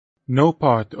No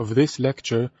part of this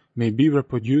lecture may be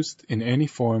reproduced in any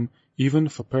form, even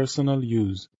for personal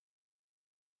use.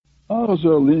 Let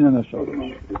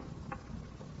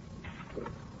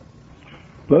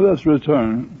us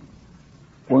return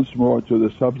once more to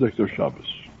the subject of Shabbos.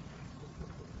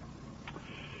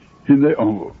 Hine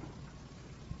Omru.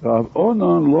 Rav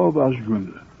Onon lo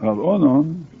vashgunde. Rav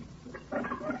Onon,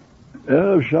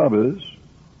 Erev Shabbos,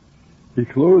 he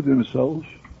clothed himself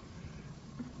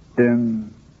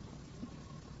in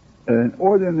an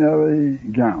ordinary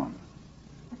gown.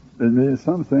 It means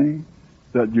something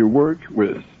that you work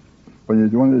with when you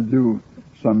want to do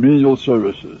some menial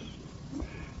services.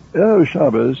 Erev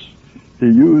Shabbos, he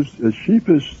used the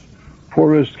cheapest,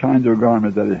 poorest kind of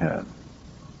garment that he had,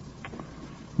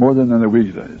 more than in the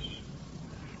weekdays.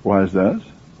 Why is that?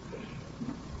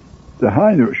 The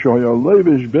Hainu shoyo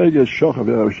levish beges shochav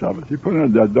Erev Shabbos. He put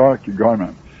on that dark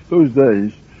garment. Those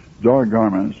days, dark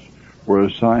garments were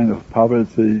a sign of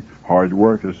poverty, hard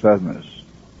work, or sadness.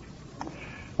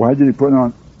 Why did he put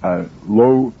on a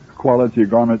low-quality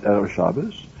garment Erev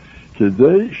Shabbos?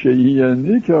 Kedei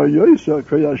sheyiyanika yoisa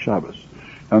kriyas Shabbos.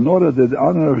 In order that the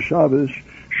honor of Shabbos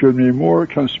should be more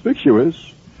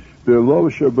conspicuous,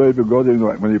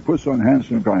 when he puts on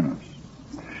handsome garments.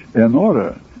 In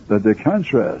order that the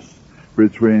contrast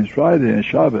between Friday and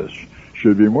Shabbos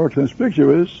should be more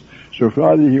conspicuous, so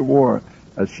Friday he wore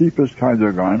a cheapest kind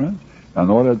of garment. In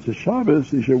order to Shabbos,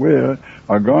 he should wear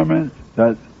a garment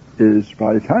that is,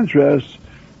 by contrast,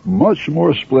 much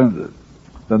more splendid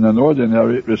than an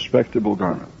ordinary, respectable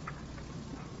garment.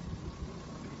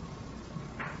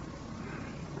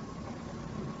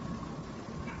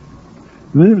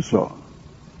 Nimso,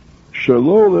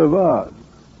 shelo levad,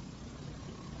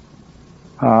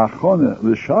 ha'achone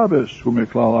l'Shabbos hu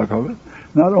miklal ha'kovet.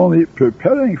 Not only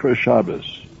preparing for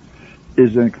Shabbos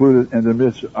is included in the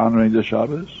midst of honoring the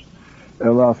Shabbos,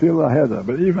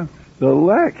 but even the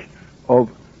lack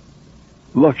of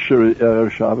luxury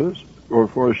Erev Shabbos or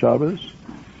for Shabbos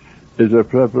is a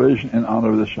preparation in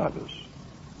honor of the Shabbos.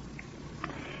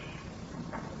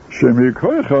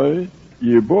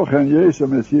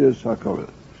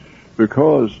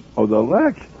 Because of the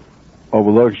lack of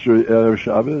luxury Erev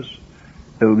Shabbos,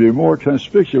 it will be more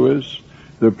conspicuous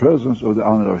the presence of the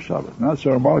honor of Shabbos. And that's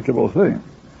a remarkable thing.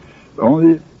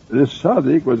 Only this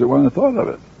tzaddik was the one who thought of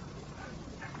it.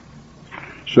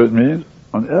 So it means,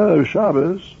 on Erev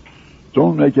Shabbos,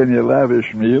 don't make any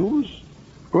lavish meals.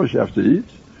 Of course you have to eat,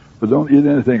 but don't eat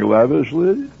anything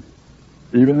lavishly,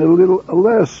 even a little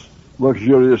less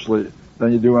luxuriously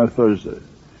than you do on Thursday,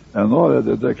 in order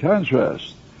that the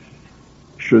contrast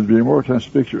should be more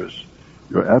conspicuous.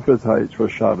 Your appetite for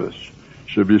Shabbos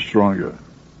should be stronger.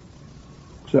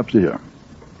 It's up to here.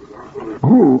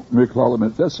 Who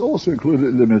miklalim? That's also included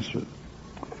in the mitzvah.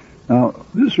 Now,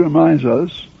 this reminds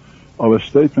us of a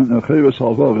statement of Chovos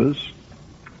HaLevavos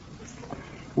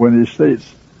when he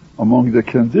states, among the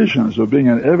conditions of being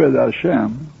an Eved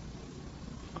Hashem,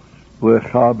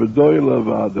 lechabdoi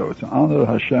levado, to honor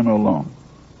Hashem alone.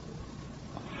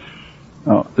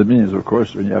 Now, it means, of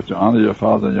course, when you have to honor your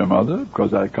father and your mother, because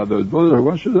HaKadosh Baruch Hu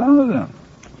wants you to honor them.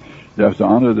 You have to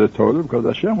honor the Torah, because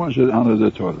Hashem wants you to honor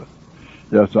the Torah.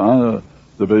 You have to honor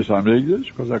the Beis HaMikdash,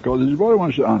 because HaKadosh Baruch Hu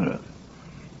wants you to honor it.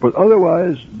 But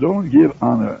otherwise, don't give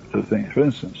honor to things. For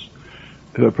instance,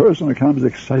 if a person becomes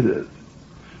excited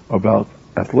about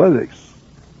athletics,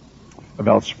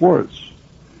 about sports,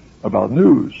 about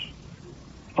news,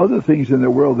 other things in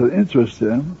the world that interest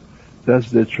him,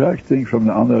 that's detracting from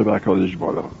the honor of HaKadosh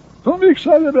Baruch Hu. Don't be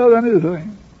excited about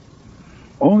anything.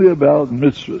 Only about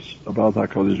mitzvahs, about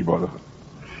HaKadosh Baruch Hu.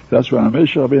 That's when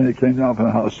Moshe Rabbeinu came down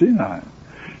from Har Sinai.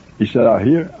 He said, I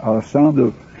hear a sound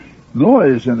of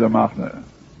noise in the Machne.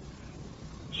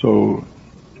 So,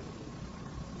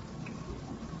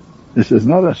 this is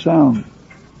not a sound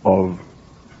of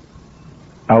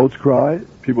outcry,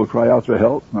 people cry out for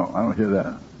help. No, I don't hear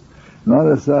that. Not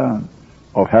a sound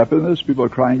of happiness, people are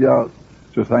crying out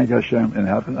to thank Hashem in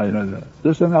happiness. I know that.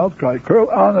 Just an outcry, curl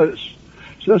honest,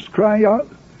 just crying out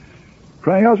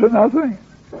for nothing.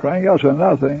 Crying out for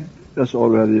nothing, that's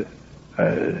already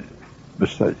a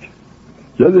mistake.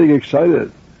 Getting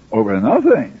excited over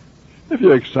nothing. If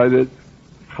you're excited,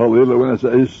 Chalila, when it's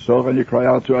a so and you cry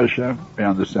out to Hashem, we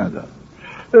understand that.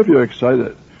 If you're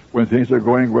excited when things are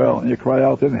going well and you cry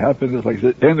out in happiness, like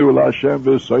Enu Hashem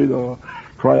v'Soido,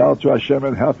 cry out to Hashem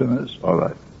in happiness, all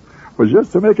right. But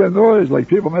just to make a noise, like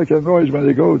people make a noise when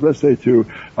they go, let's say, to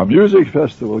a music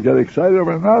festival, get excited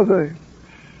over nothing.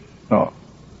 No.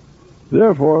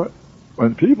 Therefore,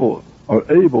 when people are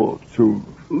able to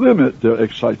limit their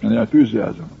excitement, their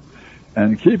enthusiasm,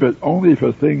 and keep it only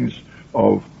for things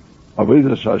of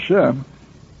Avodas Hashem,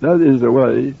 That is the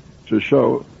way to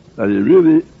show that he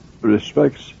really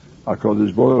respects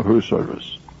HaKadosh Baruch Hu's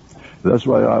service. That's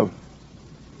why I have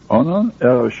on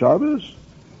Erev Shabbos,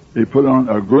 he put on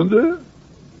a Gunde,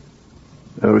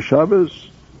 Erev Shabbos,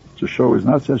 to show it's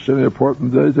not such an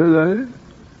important day today.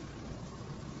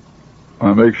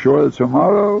 I make sure that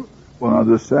tomorrow we'll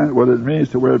understand what it means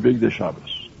to wear big day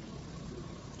Shabbos.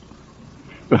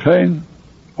 V'chein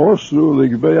osru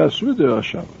ligbei asudeh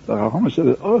Shabbos. The Chacham said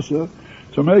it also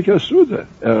to make a Suda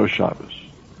Erev Shabbos.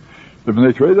 The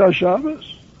Bnei Kreda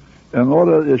Shabbos, in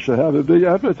order it should have a big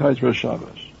appetite for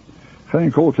Shabbos.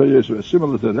 Chein kol kayesu.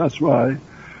 Similar to that. That's why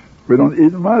we don't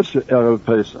eat matzah Erev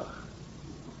Pesach.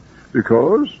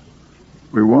 Because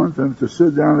we want them to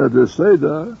sit down at the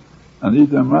Seder and eat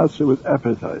the matzah with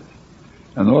appetite,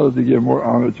 in order to give more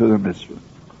honor to the mitzvah.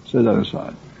 Set that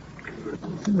aside.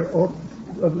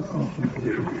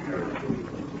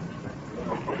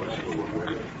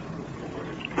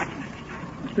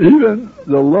 Even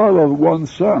the love of one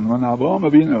son, when Avraham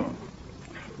Avinu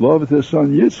loved his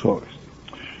son Yitzchak,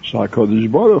 so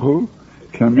HaKadosh Baruch Hu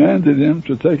commanded him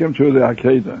to take him to the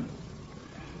Akedah,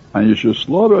 and you should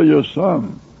slaughter your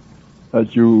son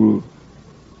that you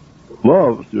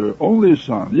loved, your only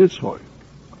son, Yitzchak,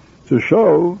 to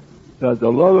show that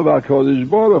the love of HaKadosh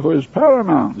Baruch Hu is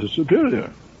paramount, is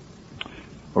superior.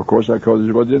 Of course,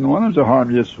 HaKadosh Baruch Hu didn't want him to harm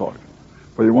Yitzchak,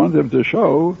 but he wanted him to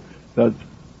show that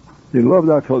he loved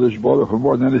HaKadosh Baruch Hu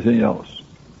more than anything else.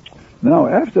 Now,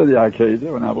 after the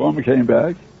Akedah, when Abraham came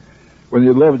back, when he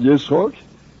loved Yitzchak,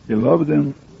 he loved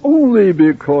him only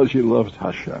because he loved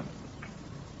Hashem.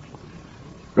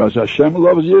 Because Hashem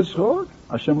loves Yitzchak,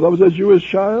 Hashem loves a Jewish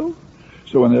child.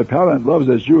 So when a parent loves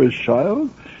a Jewish child,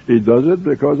 he does it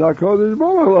because HaKadosh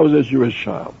Baruch Hu loves a Jewish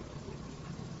child.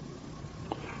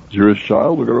 Jewish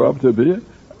child will grow up to be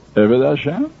Eved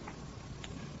Hashem.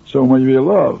 So when you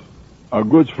love a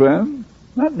good friend,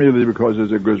 not merely because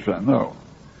he's a good friend, no.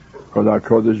 Because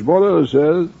HaKadosh Baruch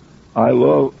Hu says, I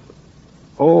love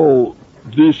all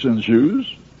decent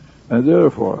Jews, and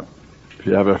therefore, if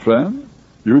you have a friend,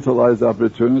 utilize the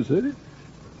opportunity,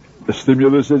 the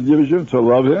stimulus it gives you to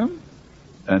love him,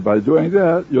 and by doing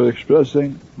that, you're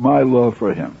expressing my love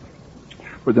for him.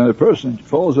 But then a person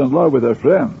falls in love with a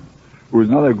friend who is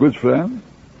not a good friend,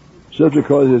 just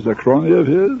because he's a crony of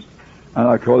his, and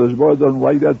HaKadosh Baruch Hu doesn't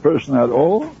like that person at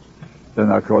all, then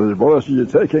HaKadosh Baruch Hu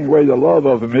says, you're taking away the love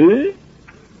of me,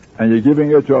 and you're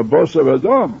giving it to a boss of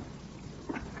Edom.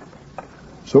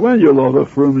 So when you love a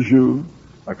frum Jew,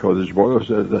 HaKadosh Baruch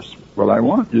Hu says, that's what I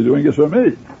want, you're doing it for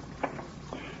me.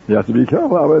 You have to be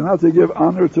careful not to give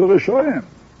honor to Rishoyim.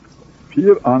 If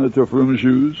you give honor to frum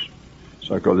Jews,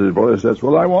 so HaKadosh Baruch Hu says, that's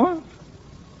what I want.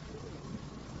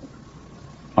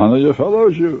 Honor your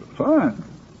fellow Jew, fine.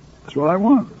 That's what I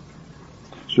want.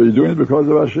 So you're doing it because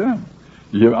of Hashem.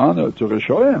 You give honor to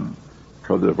Rishoyim.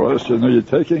 Because the Baruch says, no, you're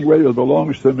taking away what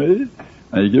belongs to me,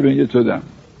 and you're giving it to them.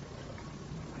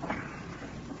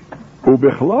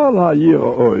 Ubechlal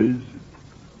ha'yira oid,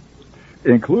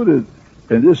 included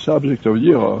in this subject of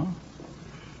yira,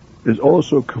 is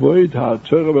also kvod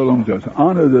ha'torah v'lomdot, to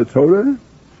honor the Torah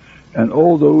and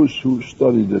all those who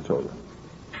study the Torah.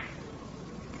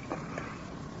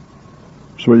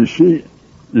 So you see,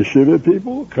 yeshiva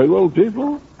people, kollel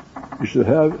people, you should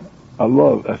have a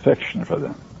love, affection for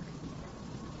them.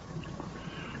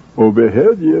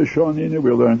 Ubehed yeshoninu,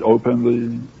 we learned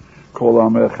openly, kol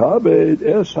ha'mechabed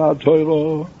es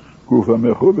ha'torah, gufa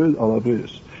mechubed al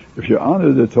habris. If you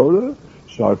honor the Torah,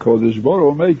 so HaKadosh Baruch Hu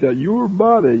will make that your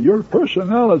body, your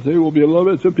personality will be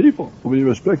beloved to people, will be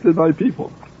respected by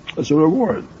people. That's a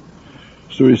reward.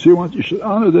 So you see, you should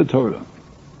honor the Torah.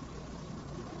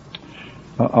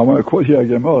 I want to quote here a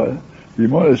Gemara. The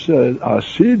Gemara said,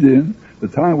 Asidin, the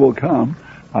time will come,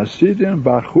 Asidin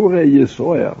Bachure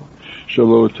Yisrael,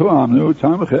 Shelo To'amnu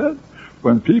Tamched,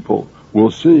 when people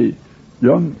will see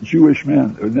young Jewish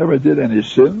men who never did any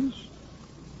sins,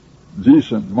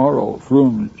 decent, moral,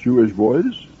 frum Jewish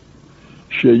boys,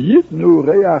 Sheyitnu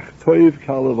Reach Toiv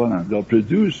Kalavanan, they'll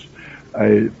produce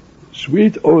a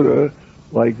sweet odor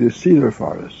like the cedar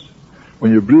forest.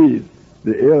 When you breathe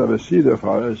the air of a cedar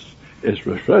forest, it's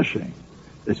refreshing,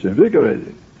 it's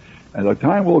invigorating. And the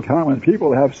time will come when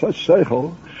people have such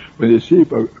seichel, when they see a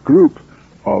group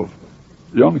of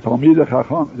young Talmidei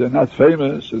Chacham, they're not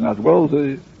famous, they're not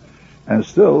wealthy, and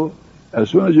still, as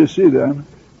soon as you see them,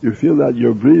 you feel that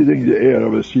you're breathing the air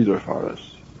of a cedar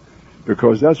forest.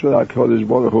 Because that's what HaKadosh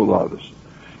Baruch Hu loves.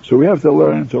 So we have to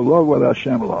learn to love what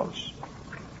Hashem loves.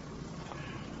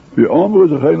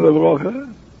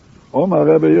 Omar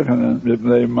Rebbe Yechanan,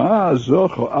 Mipnei Ma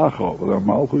Zocho Achov, the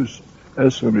Malchus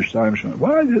Esrim Mishtayim Shana.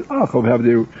 Why did Achov have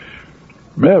the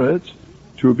merit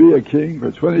to be a king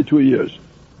for 22 years.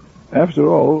 After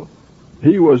all,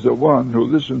 he was the one who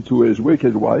listened to his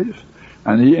wicked wife,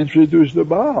 and he introduced the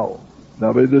Baal,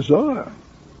 the Zohar.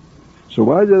 So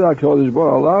why did HaKadosh Baruch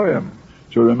Hu allow him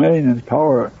to remain in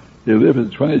power? He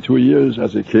lived 22 years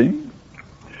as a king.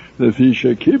 Because he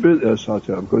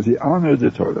honored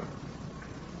the Torah.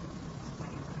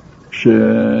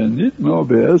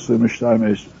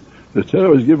 The Torah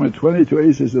was given 22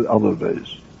 aces at other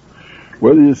days.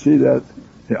 Where do you see that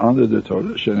he honored the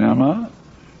Torah?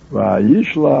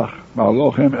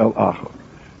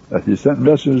 That he sent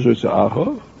messengers to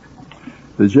Achov.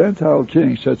 The Gentile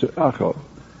king said to Achov,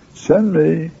 send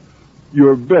me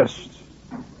your best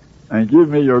and give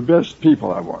me your best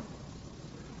people I want,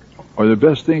 or the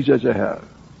best things that you have.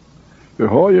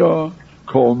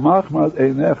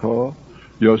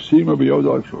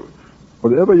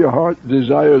 Whatever your heart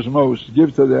desires most,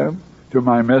 give to them, to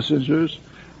my messengers,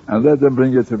 and let them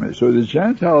bring it to me. So the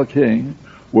Gentile king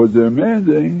was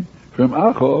demanding from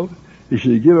Achov he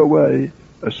should give away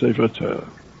a Sefer Torah.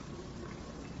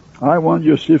 I want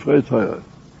your Sefer Torah.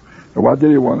 And what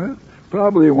did he want it?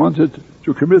 Probably he wanted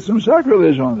to commit some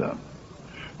sacrilege on them.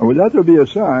 And would that be a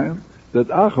sign that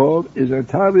Achov is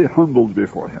entirely humbled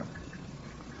before him?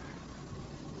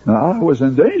 Now Achov was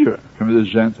in danger from this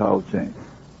Gentile king.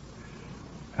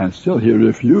 And still he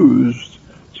refused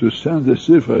to send the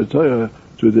Sefer Torah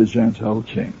to the Gentile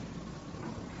king.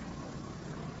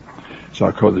 So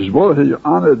HaKadosh Baruch Hu, you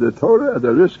honor the Torah at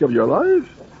the risk of your life.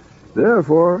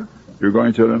 Therefore, you're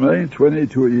going to remain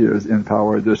 22 years in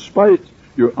power despite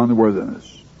your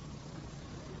unworthiness.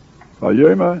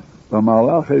 Achov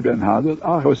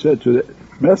said to the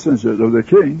messengers of the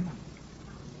king,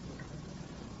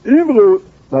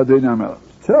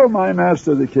 tell my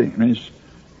master the king, means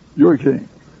your king,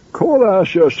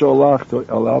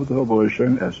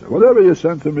 whatever you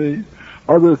sent to me,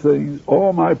 other things,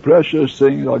 all my precious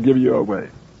things, I'll give you away.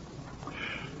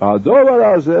 But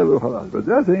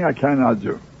that thing I cannot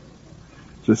do.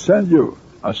 To send you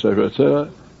a Sefer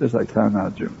Torah, this I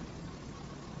cannot do.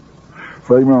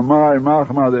 What's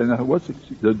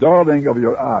the darling of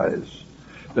your eyes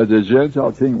that the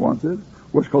Gentile king wanted?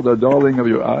 What's called the darling of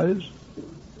your eyes?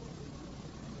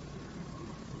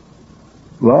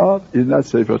 Love is not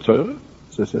Sefer Torah,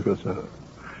 it's a Sefer Torah.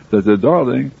 That's the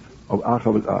darling of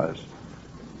Achav's eyes.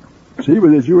 So he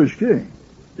was a Jewish king,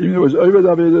 even though it was Oved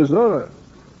Avodah Zarah,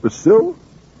 but still,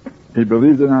 he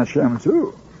believed in Hashem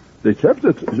too. They kept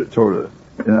the Torah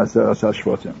in Aseres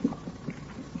HaShvatim.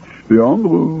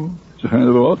 V'yomru,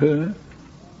 Zechenu L'Baruch.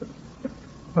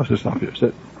 Let's just stop here.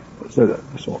 Say that.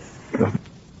 That's all.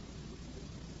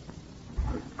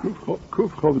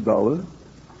 Kuf Chov Dalet,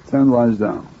 10 lines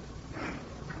down.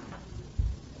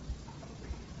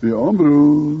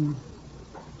 V'yomru,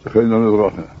 Zechenu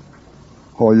L'Baruch.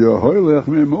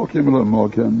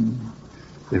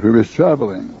 If he was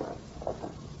traveling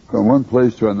from one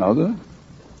place to another,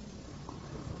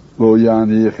 he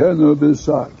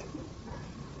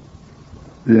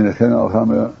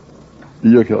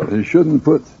shouldn't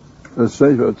put the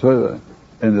Sefer Torah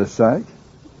in the sack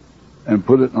and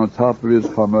put it on top of his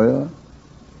chameya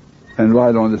and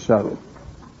ride on the saddle.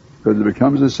 Because it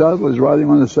becomes a saddle, he's riding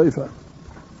on the Sefer.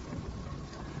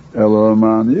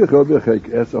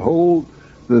 Has to hold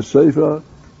the Sefer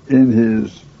in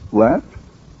his lap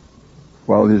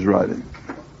while he's riding.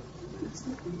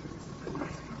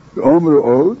 The Omer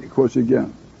Od, of course,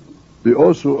 again. The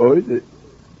also Od, it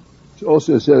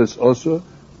also says also,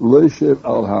 Leishev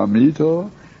al Hamito,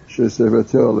 Shesefer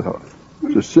Torah.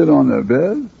 To sit on a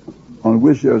bed on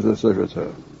which there is a Sefer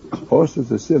Torah. Also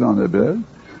to sit on a bed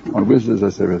on which there is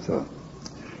a Sefer Torah.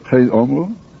 Chen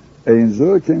Omer, Ein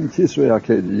Zerkin Kisrei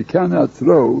HaKedesh. You cannot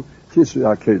throw Kisrei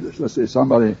HaKedesh. Let's say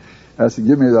somebody has to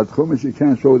give me that Chumash, you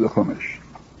can't throw the Chumash.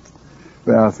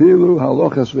 Ve'afilu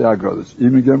halochas ve'agodas.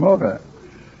 Even Gemara.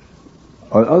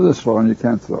 Or other Sforim you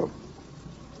can't throw.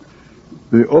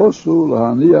 Ve'osu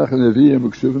lahaniach neviim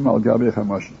u'ksuvim al gabi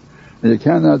chamashim. And you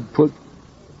cannot put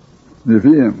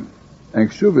neviim and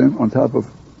ksuvim on top of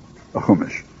a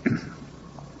Chumash.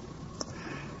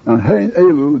 And hein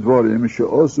elu dvorim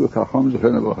she'osu chacham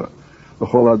zechenu locha.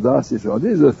 V'chol adas Yisrael.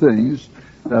 These are things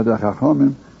that the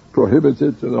chachamim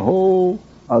prohibited to the whole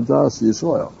adas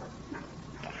Yisrael.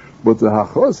 But the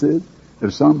hachosid,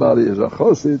 if somebody is a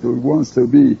chosid who wants to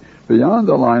be beyond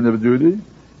the line of duty,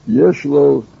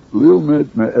 yeshlo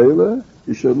lilmet me'ele,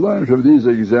 he should learn from these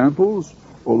examples,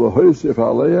 ulohosif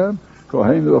aleim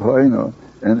kohen v'choeno,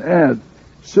 and add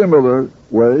similar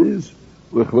ways,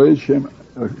 l'chlei shem,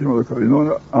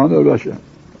 honor Hashem.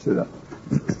 Say that.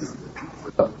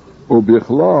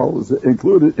 Ubichlal is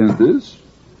included in this,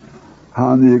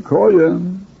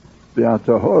 hanikoyim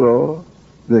v'atahoro,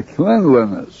 the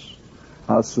cleanliness,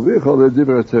 hasvicha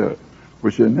l'divrei Torah,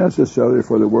 which is necessary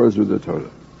for the words of the Torah.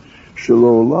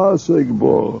 Shelo la'asek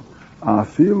bo,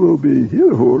 afilu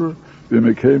b'hirhur,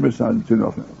 v'mekemes to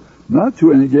nothing. Not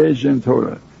to engage in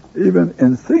Torah, even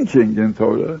in thinking in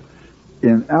Torah,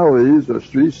 in alleys or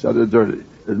streets that are dirty.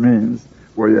 It means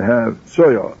where you have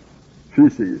soya,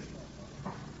 feces.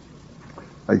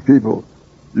 Like people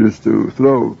used to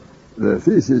throw their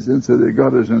feces into the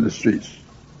gutters in the streets.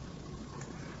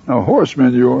 Now, horse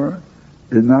manure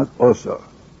is not osa.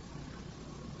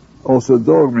 Also,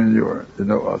 dog manure is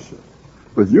no osa.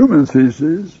 But human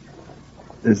feces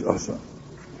is osa.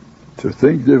 To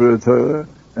think divrei Torah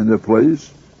in the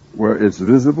place where it's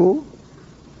visible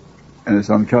and it's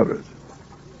uncovered.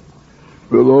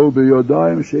 Below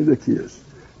b'yodayim shedekiyas,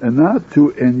 and not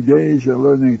to engage in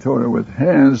learning Torah with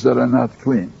hands that are not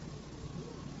clean.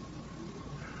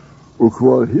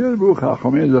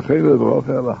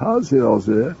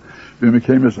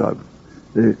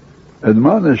 They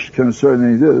admonished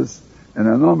concerning this in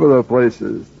a number of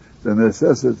places the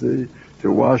necessity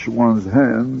to wash one's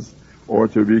hands or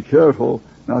to be careful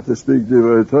not to speak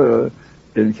divrei Torah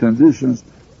in conditions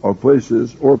or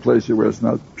places where it's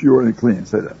not pure and clean.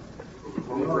 Say that.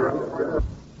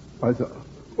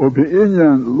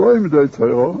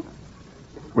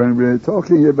 When we're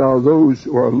talking about those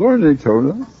who are learning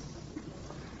Torah,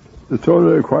 the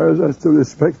Torah requires us to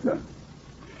respect them.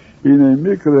 In a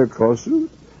mikra kosu,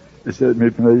 it said,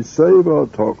 "Mipnei seva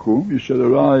tokum," you should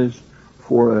arise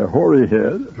for a hoary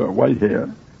head, for a white hair.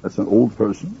 That's an old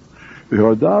person.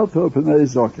 V'hodalto pnei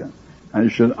zoken, and you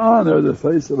should honor the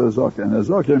face of a zoken. And a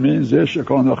zoken means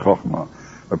yeshakon chokma,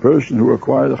 a person who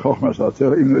acquired a chokma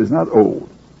sater, even though he's not old.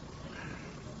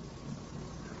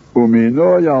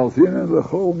 Umino yaltinen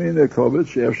l'chol mine kovet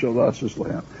she'efshel lasus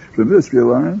lehem. From this we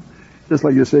learn, just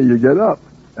like you say, you get up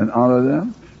and honor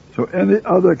them. So any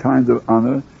other kind of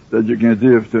honor that you can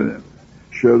give to them.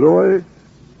 Sheroi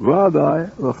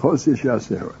vadai l'chosi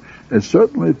she'aseru. It's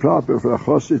certainly proper for a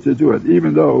chosi to do it,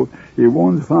 even though he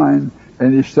won't find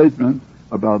any statement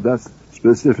about that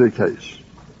specific case.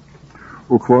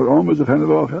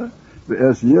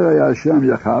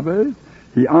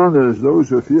 He honors those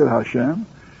who fear Hashem.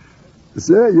 He was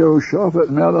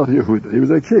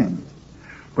a king.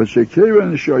 But he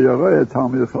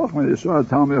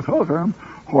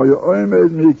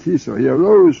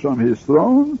arose from his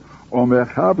throne,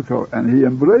 and he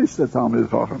embraced the Talmid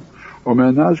Chacham,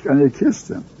 and he kissed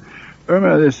him.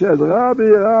 And he said, Rabbi,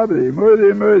 Rabbi,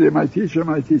 Murdi, my teacher,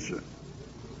 my teacher.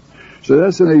 So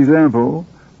that's an example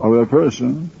of a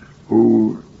person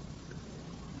who,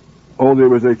 although he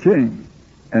was a king,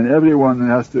 and everyone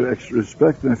has to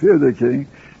respect and fear the king,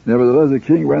 nevertheless the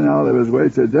king went out of his way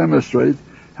to demonstrate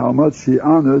how much he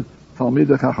honored Talmid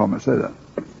Chacham. Say that.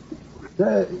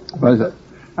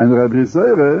 And Rabbi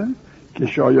Zera,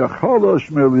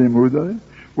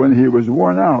 when he was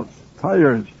worn out,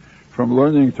 tired from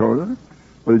learning Torah,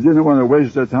 but he didn't want to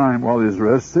waste the time while he's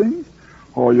resting,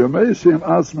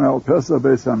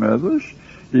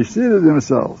 he seated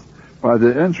himself by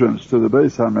the entrance to the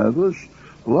Beis HaMedrash,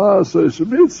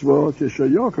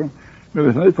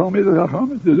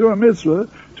 to do a mitzvah,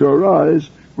 to arise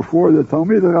before the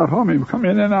Talmid Chachamim come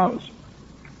in and out.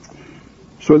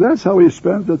 So that's how he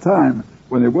spent the time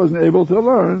when he wasn't able to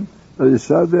learn, that he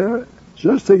sat there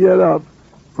just to get up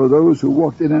for those who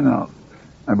walked in and out.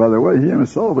 And by the way, he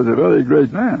himself was a very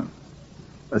great man.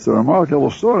 It's a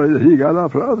remarkable story that he got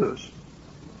up for others.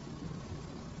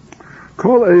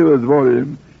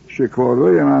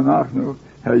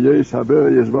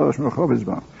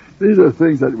 These are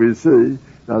things that we see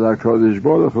that our Kodesh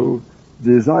Baruch Hu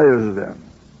desires them.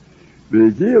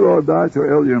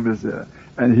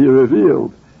 And he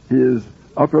revealed his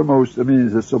uppermost,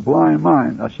 the sublime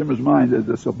mind. Hashem's mind is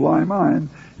the sublime mind.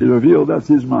 He revealed that's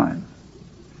his mind.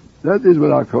 That is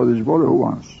what our Kodesh Baruch Hu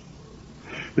wants.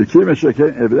 If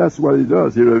that's what he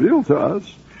does, he revealed to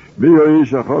us,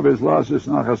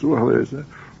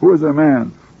 who is a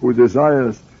man who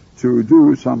desires to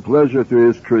do some pleasure to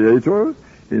his Creator.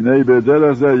 He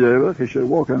should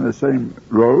walk on the same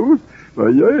road.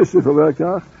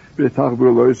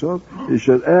 He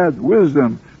should add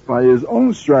wisdom by his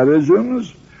own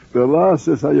stratagems. Do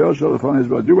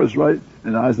what's right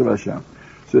in the eyes of Hashem.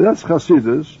 So that's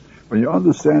Chassidus. When you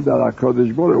understand that our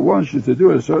Kodesh Baruch Hu wants you to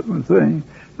do a certain thing,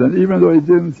 then even though he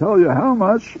didn't tell you how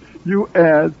much, you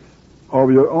add of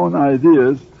your own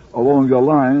ideas along the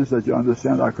lines that you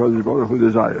understand our Kodesh Baruch Hu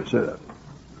desires. Say that.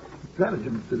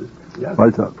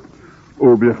 Right up.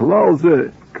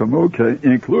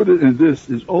 Included in this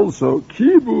is also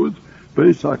kibud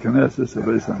Beis HaKnesses and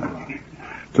Beis HaMedrash.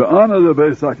 to honor the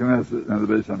Beis HaKnesset and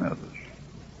the Beis HaMedrash.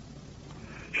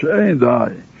 She'ein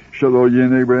dai, shelo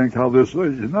yinig be'en kal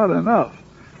v'soy. It's not enough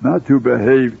not to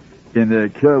behave in a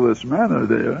careless manner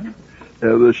there.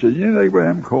 You should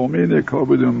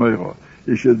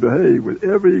behave with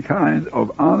every kind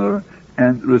of honor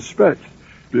and respect.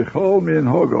 In all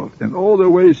the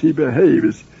ways he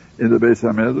behaves in the Beis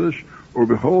HaMedrash, or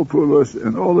behold pulos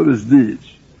in all of his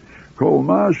deeds.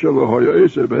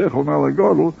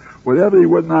 Whatever he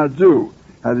would not do,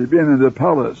 had he been in the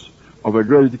palace of a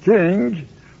great king,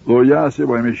 lo yaseh,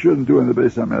 what he shouldn't do in the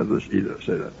Beis HaMedrash either.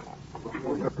 Say that.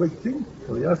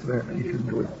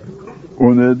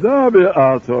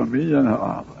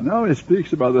 Now he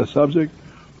speaks about the subject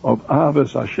of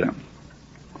Ahavas Hashem.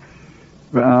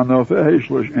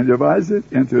 And divides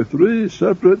it into three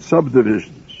separate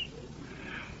subdivisions.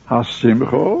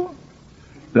 Hasimcho,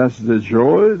 that's the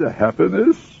joy, the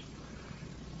happiness,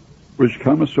 which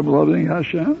comes from loving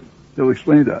Hashem. He'll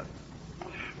explain that.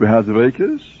 We have the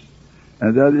Vekas,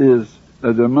 and that is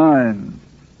that the mind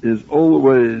is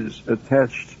always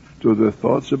attached to the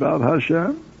thoughts about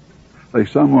Hashem, like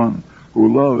someone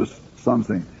who loves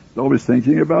something, is always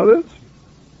thinking about it.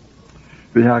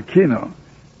 V'hakino,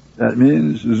 that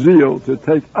means zeal, to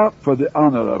take up for the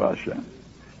honor of Hashem.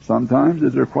 Sometimes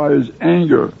it requires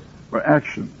anger or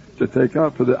action to take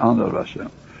up for the honor of Hashem.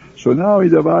 So now he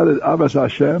divided Ahavas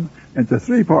Hashem into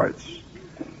three parts.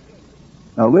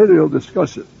 Now later he'll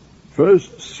discuss it.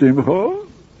 First, Simcho,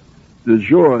 the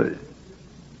joy,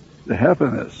 the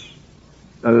happiness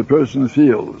that a person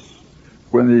feels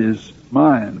when his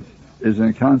mind is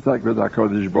in contact with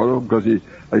HaKadosh Baruch Hu, because he,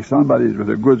 like somebody with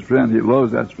a good friend, he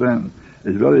loves that friend,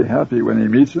 is very happy when he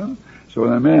meets him. So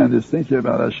when a man is thinking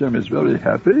about Hashem, is very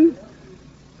happy.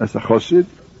 That's a chosid,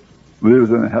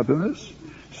 lives in happiness.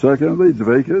 Secondly,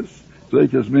 dveikus.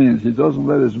 Dveikus means he doesn't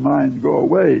let his mind go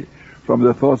away from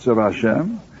the thoughts of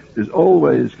Hashem. He's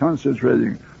always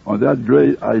concentrating on that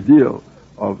great ideal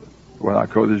of what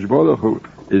HaKadosh Baruch Hu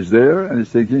is there, and he's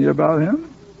thinking about him.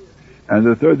 And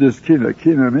the third is kina.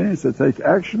 Kina means to take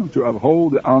action to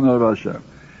uphold the honor of Hashem.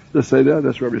 Just say that,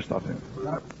 that's where we're stopping.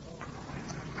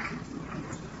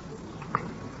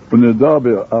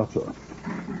 Unedaber ata.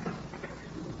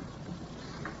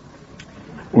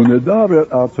 Unedaber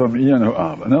ata miyenu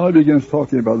ava. Now he begins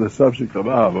talking about the subject of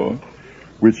ava,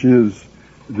 which is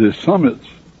the summit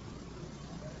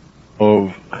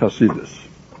of Chassidus.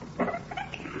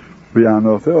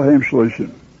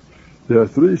 There are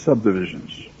three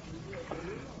subdivisions.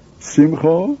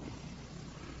 Simcho,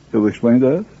 he'll explain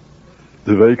that,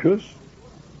 Dveikus,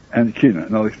 and Kina.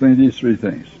 And I'll explain these three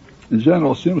things. In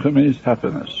general, Simcha means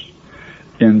happiness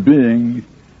in being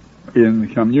in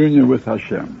communion with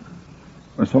Hashem.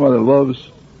 When somebody loves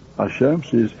Hashem,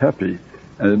 she is happy,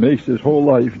 and it makes his whole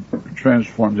life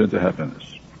transformed into happiness.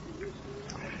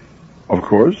 Of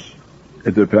course,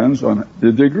 it depends on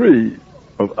the degree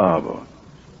of Ava.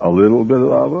 A little bit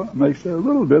of Ava makes a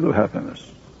little bit of happiness.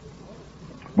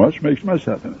 Much makes much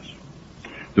happiness.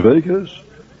 Dveikus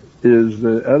is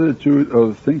the attitude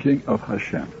of thinking of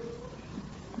Hashem,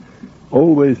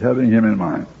 always having Him in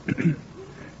mind.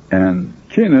 And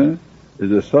Kina is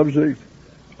the subject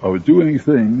of doing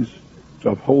things to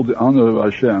uphold the honor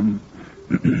of Hashem,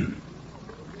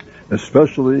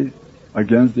 especially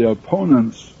against the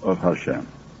opponents of Hashem.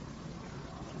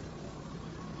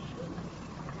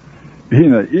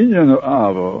 Hina inyan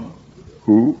avo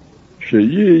hu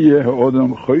sheyiyeh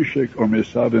ha'odam choshek or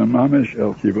mesaveh mamesh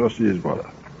el kivrosi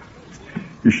yizbarach.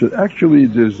 You should actually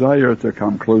desire to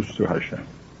come close to Hashem.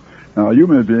 Now, a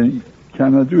human being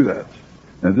cannot do that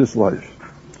in this life,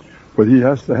 but he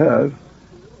has to have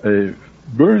a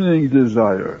burning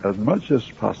desire as much as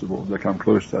possible to come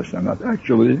close to Hashem. Not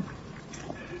actually,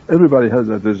 everybody has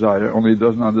that desire, only he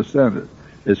doesn't understand it.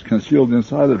 It's concealed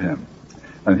inside of him.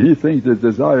 And he thinks that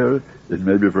desire is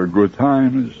maybe for good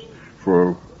times,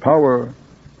 for power,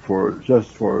 for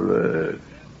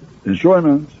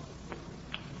enjoyment.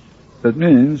 That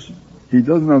means he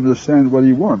doesn't understand what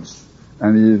he wants,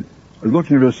 and he is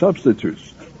looking for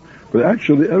substitutes. But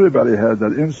actually, everybody has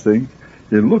that instinct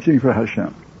in looking for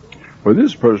Hashem. But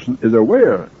this person is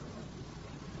aware.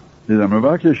 He's a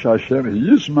mevakesh Hashem.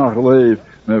 Yismach leiv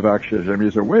mevakesh Hashem.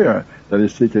 He's aware that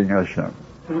he's seeking Hashem,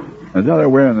 and that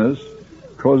awareness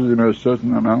causes him a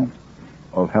certain amount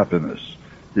of happiness.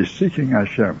 He's seeking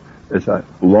Hashem. It's a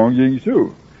longing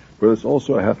too, but it's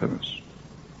also a happiness.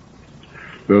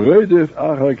 He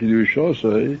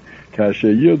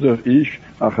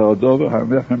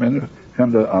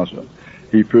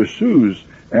pursues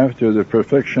after the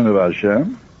perfection of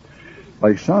Hashem,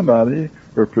 like somebody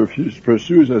who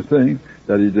pursues a thing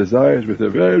that he desires with a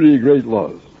very great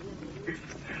love.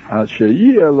 Ad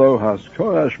she'yeh lo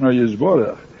haskorash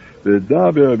me'yizborach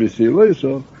v'daber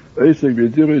b'sileso eisek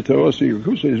b'divri terosi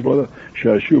kusa yizborach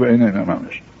she'ashuv einay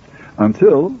mamash.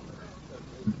 Until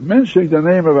mentioning the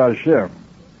name of Hashem,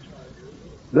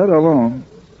 that alone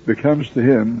becomes to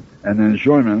him an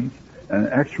enjoyment, an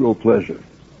actual pleasure.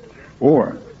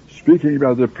 Or speaking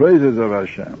about the praises of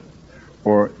Hashem,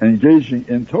 or engaging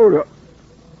in Torah,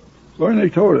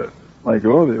 learning Torah. Like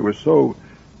Rove was so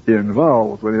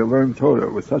involved when he learned Torah,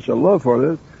 with such a love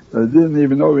for it, that he didn't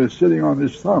even know he was sitting on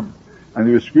his thumb, and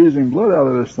he was squeezing blood out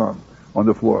of his thumb on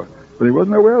the floor. But he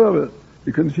wasn't aware of it.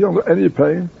 He couldn't feel any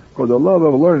pain, because the love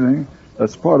of learning,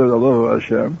 that's part of the love of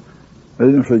Hashem. They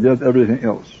didn't forget everything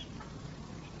else.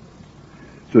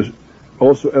 So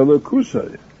also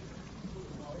Elokusai,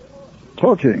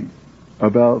 talking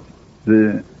about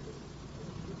the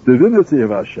divinity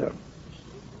of Hashem,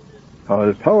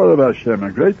 the power of Hashem,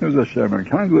 and greatness of Hashem, and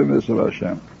kindliness of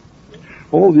Hashem.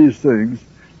 All these things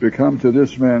become to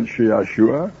this man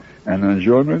Shiyashua, an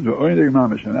enjoyment,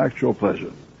 an actual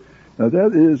pleasure. Now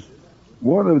that is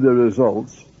one of the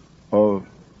results of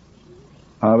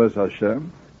Ahavas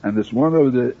Hashem, and it's one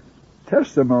of the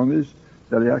testimonies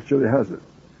that he actually has it.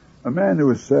 A man who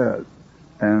is sad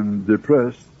and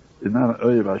depressed is not an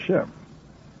Oyev Hashem.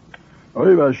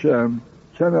 Oyev Hashem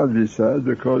cannot be sad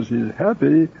because he's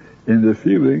happy in the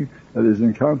feeling that he's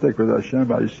in contact with Hashem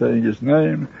by saying his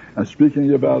name and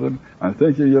speaking about him and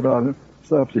thinking about him.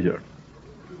 It's up to here.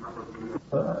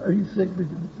 Are you saying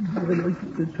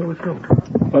the Torah itself?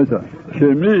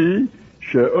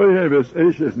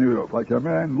 Like a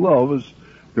man loves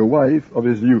the wife of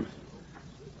his youth.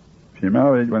 He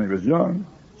married when he was young,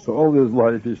 so all his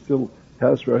life he still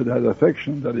has for her that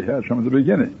affection that he had from the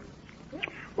beginning.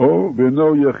 Or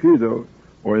Beno Yechido,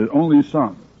 or his only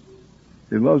son.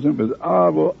 He loves him with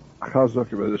Avo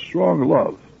Chazak, with a strong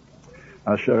love.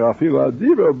 Asher Afila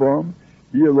Diva Bom,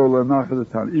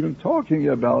 even talking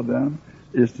about them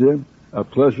is to him a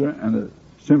pleasure and a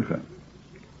simcha.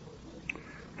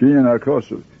 But when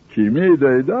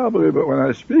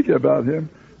I speak about him,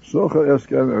 I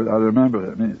remember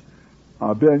it. It means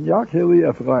Ben Yakheli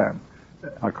Ephraim.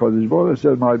 HaKadosh Baruch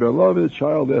said, my beloved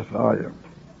child Ephraim.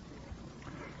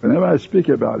 Whenever I speak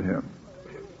about him,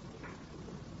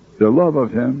 the love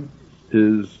of him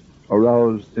is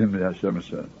aroused in me, Hashem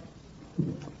said.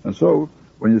 And so,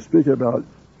 when you speak about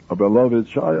a beloved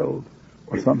child,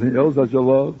 or something else that you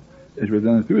love, is with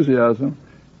enthusiasm,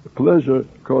 the pleasure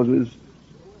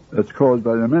that's caused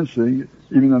by the mentioning,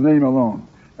 even the name alone.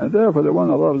 And therefore, the one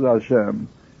that loves Hashem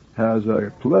has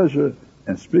a pleasure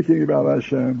in speaking about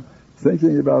Hashem,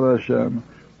 thinking about Hashem,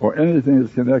 or anything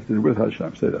that's connected with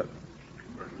Hashem. Say that.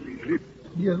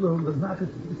 Yeah, the not is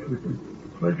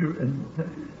pleasure and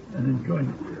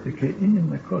enjoyment. The Ke'inim,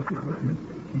 the Kosik,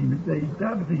 they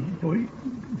dabdi boy,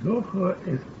 Zocha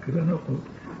es Krenoko.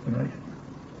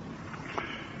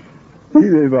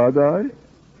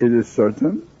 It is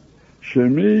certain,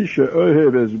 Shemi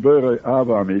she'ohev es berei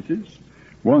ava amitis,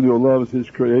 one who loves his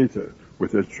Creator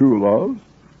with a true love,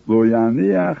 lo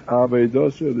yaniach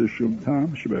avedoso l'shum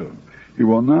tam shebelem. He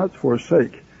will not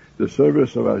forsake the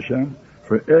service of Hashem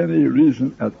for any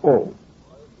reason at all.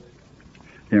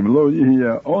 Im lo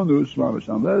yihya onus mamash,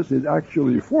 unless he's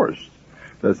actually forced,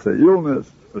 let's say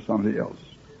illness or something else.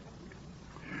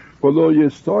 Lo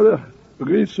yistorech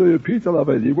risu yipital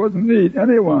aved. He wouldn't need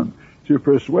anyone to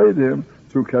persuade him,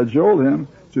 to cajole him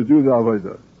to do the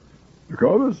avodah,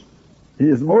 because he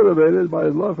is motivated by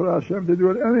his love for Hashem to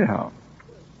do it anyhow.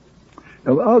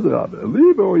 El adrab,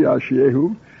 libo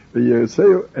yashiehu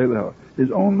v'yerseu eleho.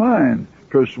 His own mind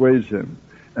persuades him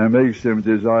and makes him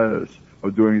desirous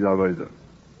of doing the avodah.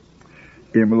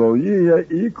 Im lo yihya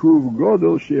ikuv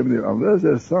godol she'emni, unless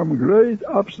there's some great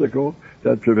obstacle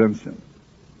that prevents him.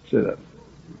 Say that.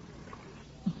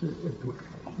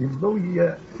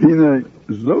 Hine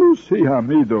zos hi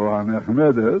hamido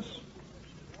hanechmedes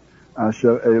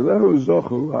asher elehu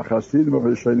zochu hachasidim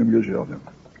v'rishonim gesheldim.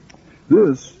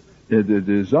 This is the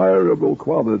desirable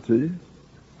quality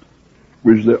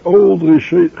which the old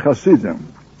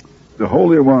Chasidim, the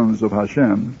holy ones of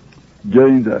Hashem,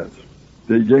 gained that.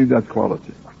 They gained that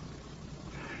quality.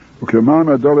 Like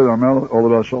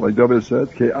David said,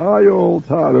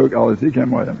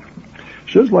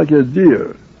 just like a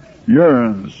deer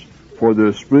yearns for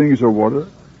the springs of water,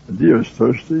 a deer is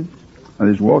thirsty, and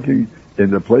he's walking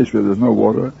in the place where there's no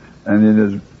water, and in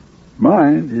his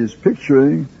mind he's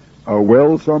picturing a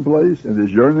well someplace, and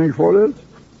he's yearning for it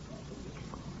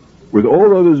with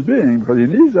all of his being, because he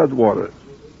needs that water.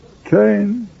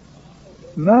 Kain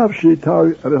nafshi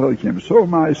tar rehokim. So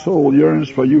my soul yearns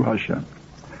for you, Hashem.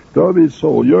 David's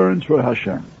soul yearns for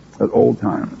Hashem at all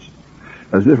times.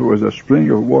 as if it was a spring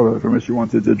of water from which he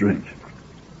wanted to drink.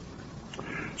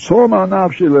 Soma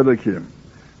nafshi lelekim.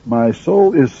 My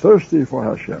soul is thirsty for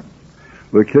Hashem.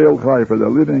 Lekel chai, for the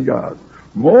living God.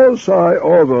 Mosai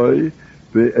ovoi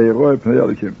ve'eroi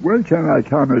pnei elikim. When can I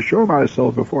come and show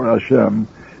myself before Hashem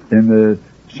in the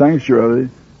sanctuary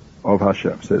of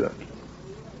Hashem? Say that.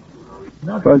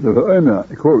 Right, the Omer,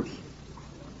 he quotes,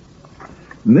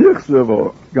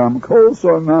 Nichzevo gam kol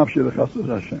so nafshi lechassid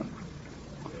Hashem.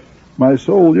 My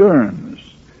soul yearns,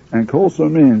 and kol so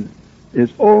means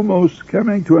it's almost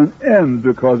coming to an end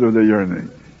because of the yearning.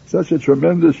 Such a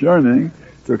tremendous yearning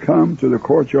to come to the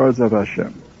courtyards of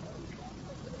Hashem.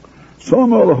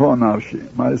 Soma lecho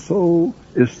nafshi, my soul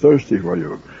is thirsty for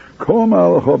you.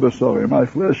 Koma lecho besori, my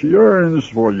flesh yearns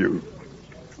for you.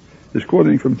 He's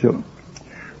quoting from Tehillim.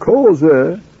 Kol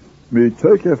zeh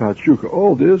mitokef hatshuka.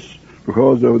 All this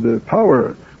because of the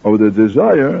power of the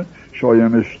desire. He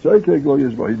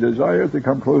desired to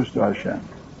come close to Hashem.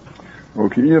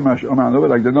 Like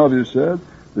the Navi said,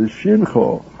 the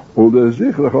Shimcho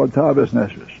u'lezichlecho taves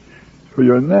nefesh. For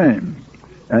your name,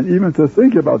 and even to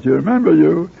think about you, remember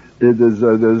you, it is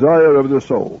a desire of the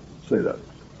soul. Say that.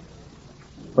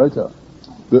 Right there.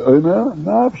 The Omer,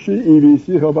 nafshi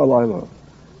ivisicha balayla.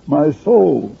 My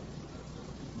soul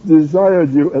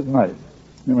desired you at night.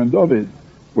 And when David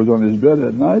was on his bed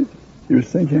at night, he was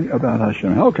thinking about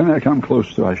Hashem. How can I come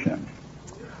close to Hashem?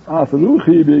 My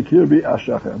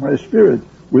spirit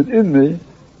within me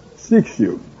seeks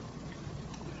you.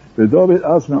 David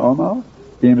asked me, Omar,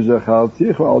 didn't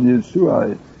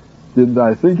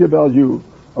I think about you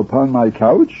upon my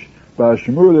couch?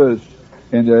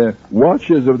 In the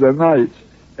watches of the night,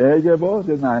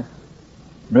 didn't I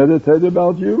meditate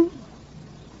about you?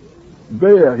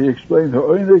 There, he explained the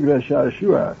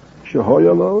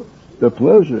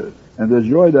pleasure and the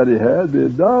joy that he had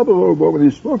when he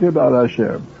spoke about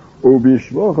Hashem, or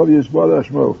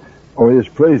his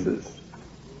praises.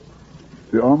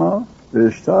 I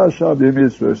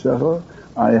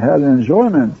had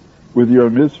enjoyment with your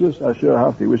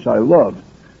mitzvahs, which I loved.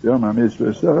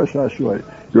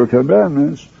 Your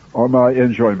commandments are my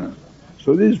enjoyment.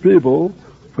 So these people,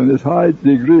 from this high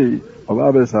degree of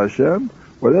Ahavas Hashem,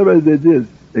 whatever they did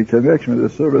in connection with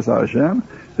the service of Hashem,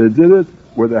 they did it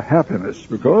with a happiness,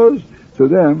 because to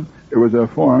them it was a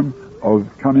form of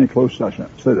coming close to Hashem.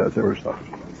 Say that, they were stopped.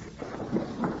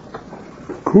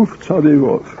 Kuf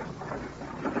tzadivot,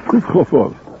 kuf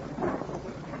chofot,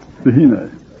 v'hinei.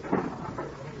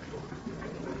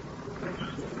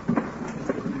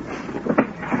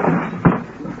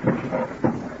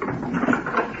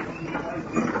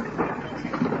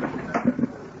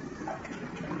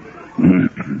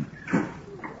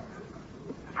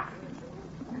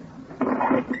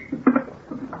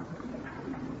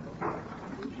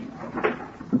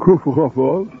 Kuf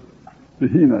chofot,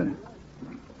 v'hinei.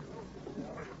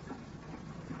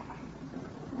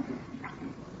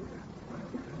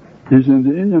 He's in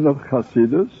the Indian of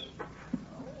Chassidus,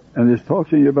 and he's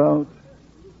talking about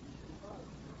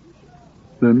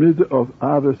the midah of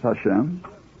Ahavas Hashem,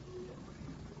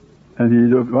 and he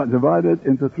divided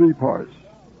into three parts.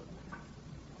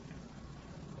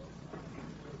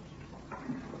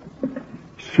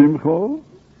 Simcho,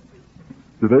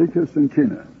 Dveikus, and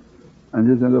Kina. And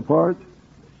he's in the part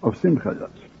of Simchayas.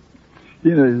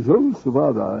 Hine zos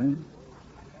vadai,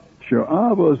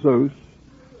 she'ava zos,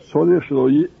 this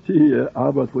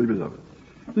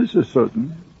is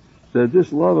certain, that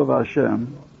this love of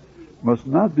Hashem must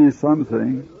not be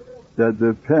something that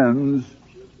depends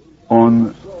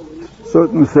on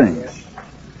certain things.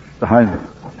 That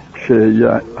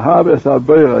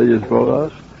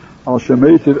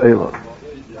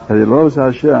he loves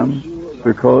Hashem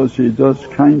because he does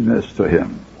kindness to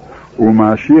him. Or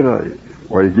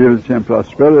he gives him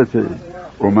prosperity.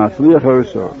 Or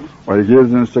he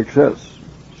gives him success.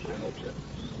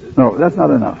 No, that's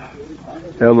not enough.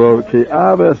 Like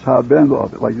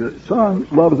the son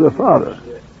loves the father,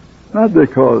 not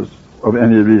because of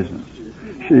any reason.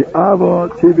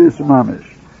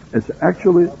 It's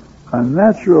actually a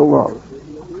natural love,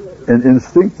 an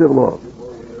instinctive love.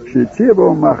 His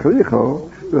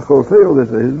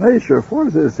nature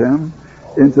forces him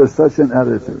into such an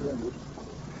attitude.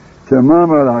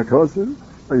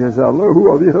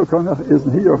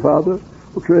 Isn't he your father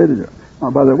who created you? Now,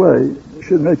 by the way, you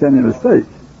shouldn't make any mistake.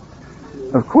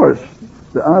 Of course,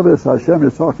 the Ahavas Hashem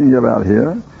is talking about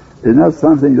here is not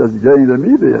something that's gained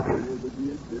immediately.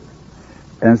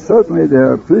 And certainly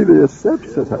there are previous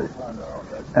steps to take.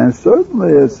 And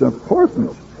certainly it's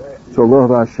important to love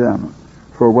Hashem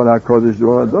for what HaKadosh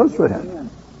Baruch Hu does for him.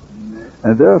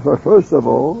 And therefore, first of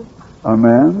all, a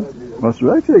man must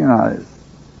recognize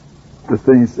the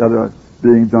things that are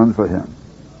being done for him.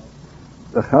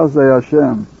 The Chazei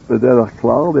Hashem, the derech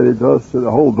klal, that he does to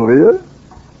the whole Bria,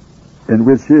 in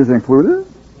which he is included,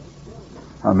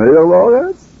 Hameir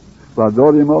Loretz,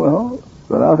 Vadorim Oleho,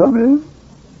 Varachamim,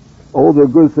 all the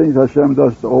good things Hashem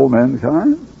does to all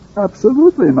mankind,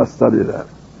 absolutely he must study that.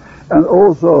 And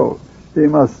also, he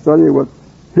must study what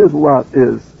his lot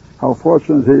is, how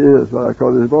fortunate he is, that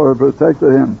HaKadosh Baruch Hu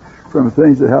protected him from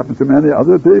things that happened to many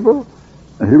other people,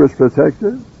 and he was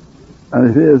protected. And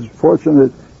if he is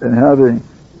fortunate in having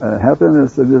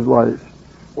happiness in his life,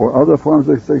 or other forms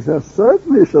of success,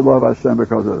 certainly he should love Hashem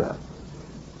because of that.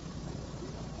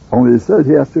 Only he said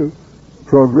he has to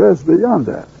progress beyond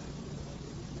that.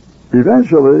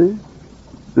 Eventually,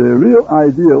 the real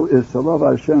ideal is to love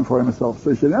Hashem for himself.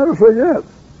 So he should never forget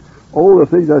all the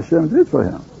things Hashem did for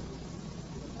him.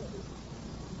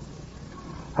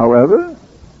 However,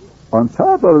 on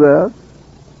top of that,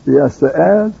 he has to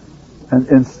add an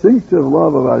instinctive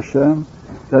love of Hashem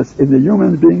that's in the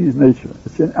human being's nature.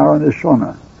 It's in our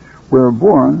neshama. We're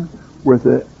born with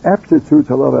the aptitude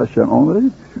to love Hashem.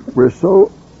 Only we're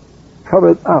so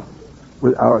covered up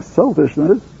with our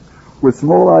selfishness, with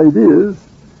small ideas,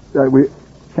 that we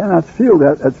cannot feel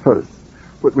that at first.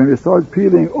 But when we start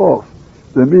peeling off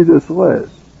the midas les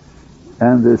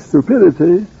and the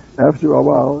stupidity, after a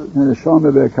while, the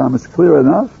neshama becomes clear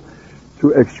enough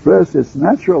to express its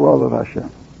natural love of Hashem.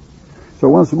 So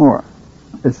once more,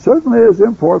 it certainly is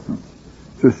important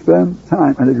to spend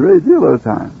time, and a great deal of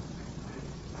time,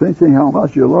 thinking how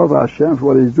much you love Hashem for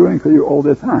what He's doing for you all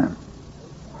the time.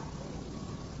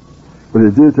 What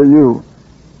He did to you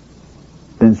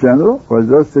in general, what He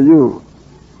does to you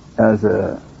as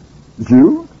a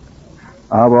Jew,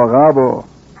 you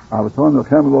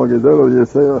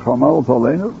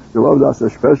love us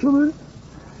especially,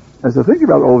 and to think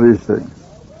about all these things.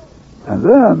 And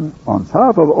then, on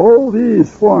top of all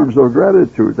these forms of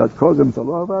gratitude that cause him to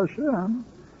love Hashem,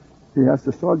 he has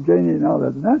to start gaining now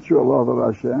that natural love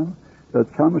of Hashem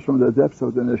that comes from the depths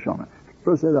of the neshama.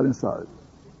 First say that inside.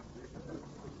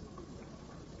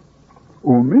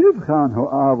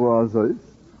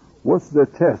 What's the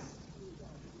test?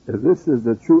 If this is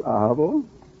the true ahava,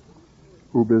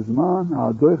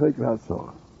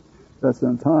 that's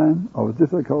in time of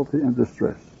difficulty and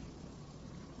distress.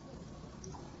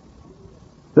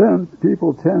 Then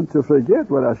people tend to forget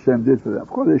what Hashem did for them. Of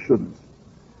course they shouldn't.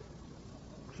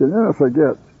 Should never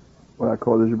forget what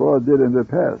HaKadosh Baruch Hu did in the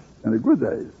past, in the good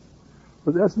days.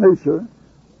 But that's nature.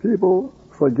 People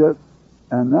forget,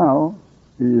 and now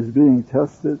he is being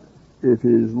tested if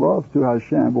his love to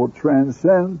Hashem will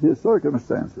transcend his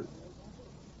circumstances.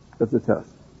 That's a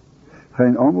test.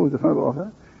 Even though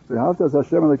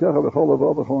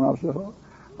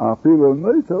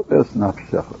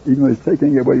he's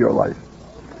taking away your life.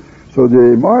 So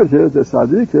the martyrs, the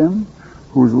tzaddikim,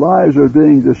 whose lives are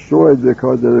being destroyed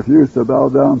because they refuse to bow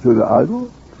down to the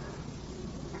idol,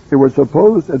 they were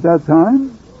supposed at that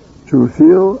time to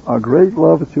feel a great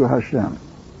love to Hashem.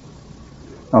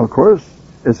 Now, of course,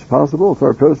 it's possible for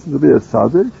a person to be a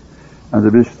tzaddik and to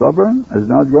be stubborn is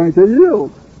not going to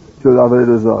yield to the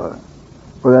Avodah Zarah.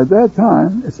 But at that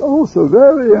time, it's also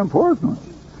very important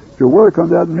to work on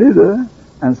that midah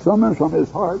and summon from his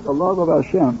heart the love of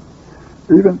Hashem,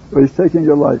 even when he's taking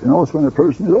your life. And also when a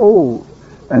person is old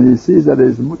and he sees that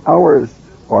his hours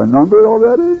are numbered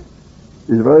already,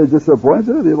 he's very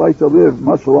disappointed, he'd like to live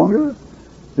much longer,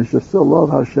 he should still love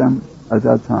Hashem at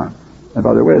that time. And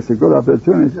by the way, it's a good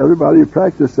opportunity. Everybody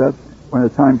practice that when the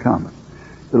time comes.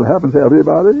 It'll happen to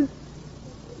everybody.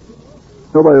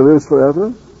 Nobody lives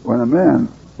forever. When a man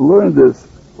learned this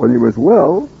when he was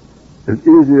well, it's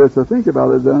easier to think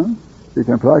about it then. He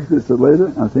can practice it later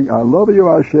and think, I love you,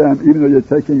 Hashem, even though you're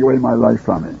taking away my life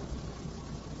from me.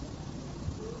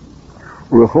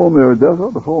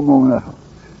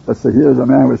 Let's say here's a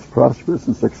man who is prosperous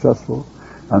and successful,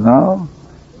 and now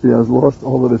he has lost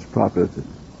all of his property.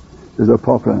 He's a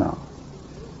pauper now.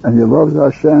 And he loves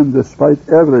Hashem despite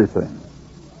everything.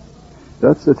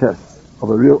 That's the test of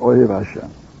a real Ohev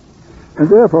Hashem. And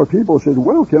therefore people should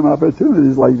welcome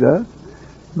opportunities like that,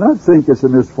 not think it's a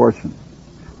misfortune.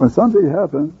 When something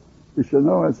happens, you should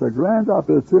know it's a grand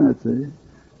opportunity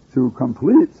to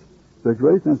complete the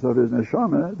greatness of his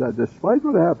neshama, that despite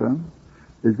what happened,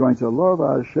 he's going to love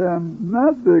Hashem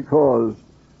not because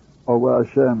of what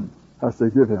Hashem has to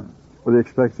give him, what he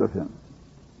expects of him.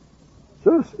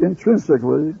 Just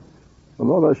intrinsically, to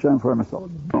love Hashem for himself.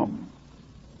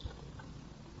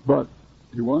 But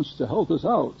he wants to help us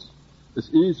out. It's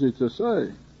easy to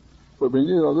say, but we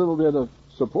need a little bit of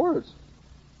support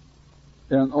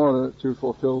in order to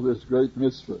fulfill this great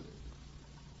mitzvah,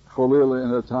 cholila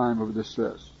in a time of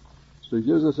distress. So he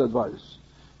gives us advice.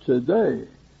 Today,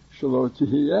 shelo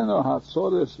tihiyeno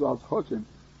hatzores v'adchokim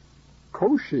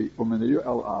koshi u'meniyu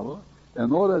el Allah,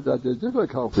 in order that the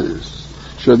difficulties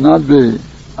should not be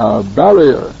a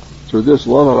barrier to this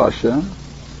love of Hashem.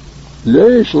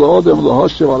 Yesh lo'odem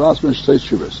l'hoshev alas min shtei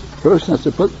tshuvos. The person has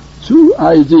to put two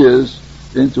ideas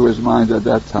into his mind at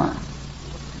that time.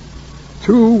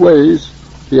 Two ways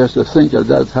he has to think at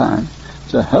that time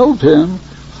to help him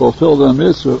fulfill the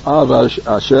mitzvah of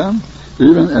Hashem,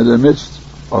 even in the midst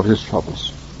of his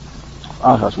troubles.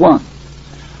 Achas, one.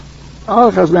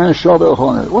 Achas man shovel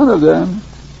chonet. One of them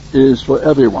is for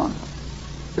everyone.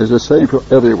 Is the same for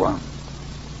everyone.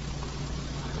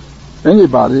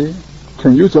 Anybody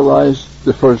can utilize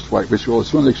the first way, which we'll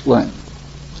soon explain.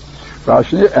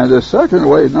 And the second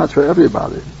way, not for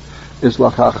everybody, is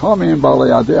l'chachamim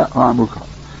balei adeh ha'amuka.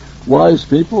 Wise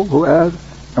people who have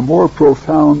a more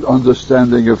profound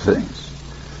understanding of things.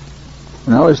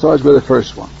 Now he starts with the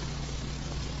first one.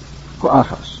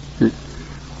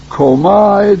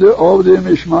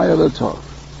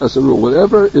 That's the rule.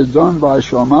 Whatever is done by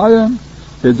Shomayim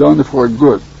is done for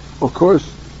good. Of course,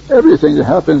 everything that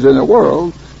happens in the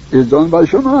world is done by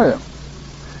Shomayim.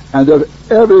 And that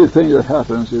everything that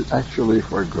happens is actually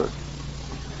for good.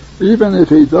 Even if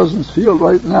he doesn't feel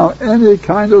right now any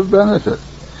kind of benefit,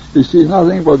 he sees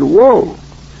nothing but woe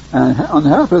and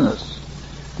unhappiness,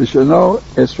 he should know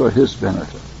it's for his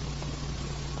benefit.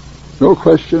 No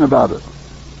question about it.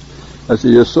 As the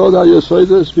Yesod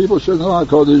HaYesodis, people should know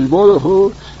HaKadosh Baruch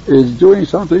Hu is doing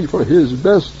something for his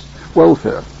best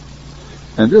welfare.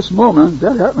 And this moment,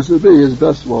 that happens to be his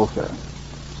best welfare.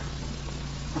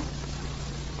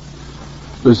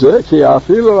 Even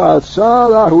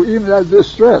that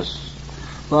distress,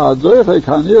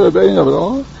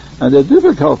 and the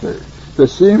difficulty that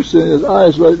seems in his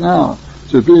eyes right now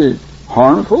to be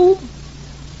harmful,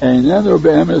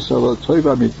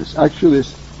 actually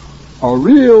it's a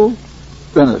real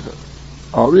benefit,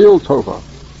 a real tova.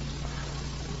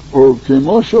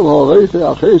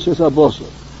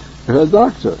 If a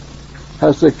doctor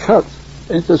has to cut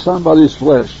into somebody's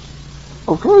flesh,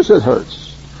 of course it hurts.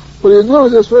 But he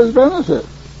knows it's for his benefit.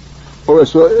 Or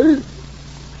it's for Eva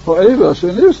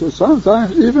Shanisa.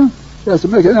 Sometimes even he has to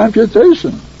make an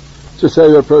amputation to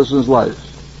save a person's life.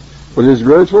 But he's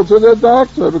grateful to the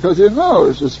doctor because he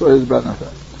knows it's for his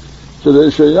benefit. So the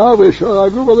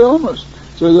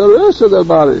rest of the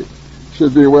body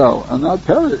should be well and not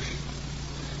perish.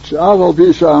 Although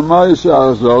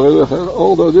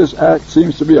this act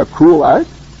seems to be a cruel act,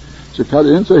 to cut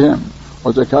into him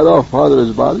or to cut off part of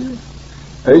his body,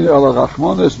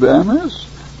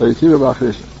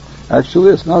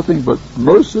 actually it's nothing but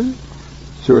mercy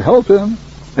to help him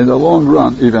in the long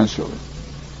run eventually.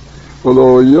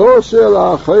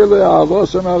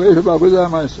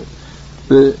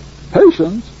 The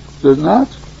patient does not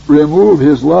remove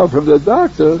his love from the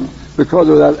doctor because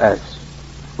of that act.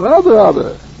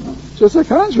 Rather, just the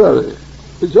contrary.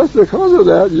 It's just because of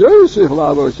that, Yosef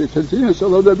Lavo, she continues to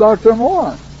love the doctor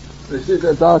more. You see,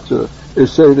 the doctor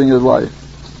is saving his life.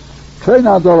 So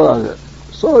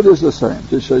it is the same.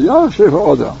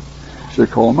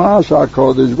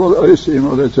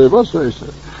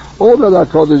 All that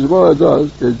HaKadosh Baruch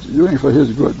does is doing for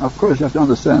his good. Of course, you have to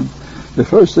understand, the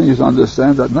first thing is to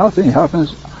understand that nothing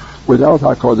happens without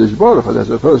HaKadosh Baruch Hu. That's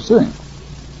the first thing.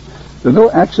 There are no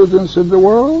accidents in the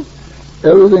world.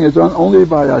 Everything is done only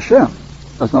by Hashem.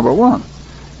 That's number one.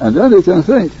 And then you can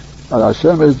think that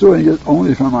Hashem is doing it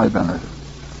only for my benefit.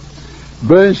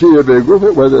 Whether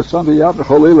something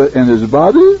happened in his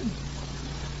body,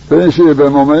 or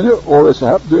it's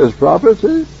happened to his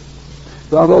property,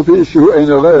 even though he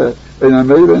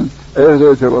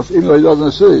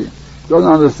doesn't see,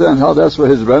 doesn't understand how that's for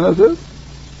his benefit,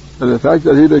 and the fact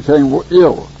that he became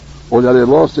ill, or that he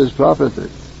lost his property,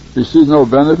 he sees no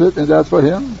benefit in that for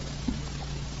him.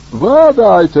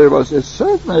 It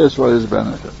certainly is for his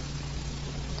benefit.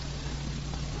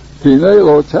 If he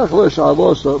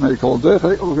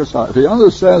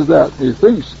understands that, he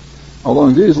thinks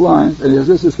along these lines, and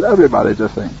this is for everybody to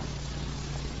think.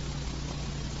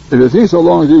 If he thinks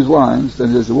along these lines, then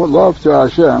his love to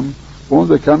Hashem won't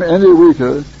become any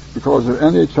weaker because of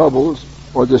any troubles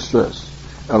or distress.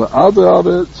 Contrary,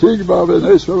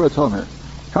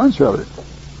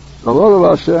 the love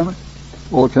of Hashem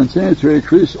will continue to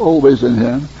increase always in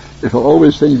him if he'll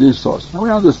always think these thoughts. Now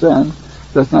we understand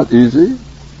that's not easy,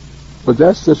 but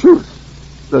that's the truth.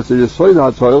 That's the Yesod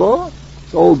HaTorah.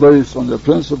 It's all based on the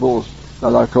principles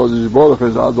that HaKadosh Baruch Hu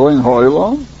is Adon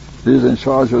Ha'olam. He's in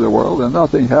charge of the world, and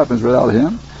nothing happens without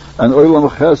him. And Olam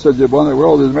Chesed, the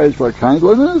world is made for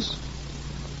kindliness.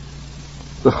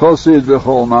 the chosid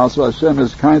v'chol maso, Hashem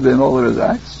is kind in all of his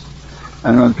acts.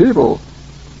 And when people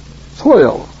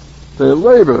toil, they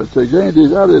labor to gain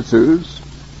these attitudes,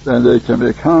 then they can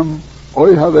become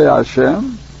oihave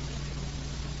Hashem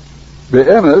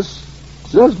be'emes,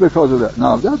 just because of that.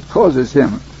 Now, if that causes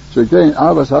him to gain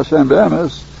avas Hashem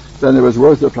be'emes, then it was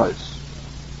worth the price.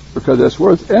 Because it's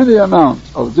worth any amount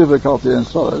of difficulty and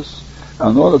solace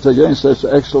in order to gain such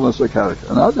excellence of character.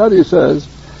 And that he says,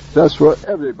 that's for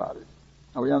everybody.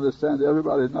 And we understand that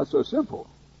everybody is not so simple.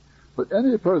 But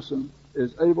any person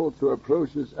is able to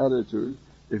approach this attitude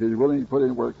if he's willing to put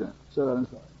in work in. Say that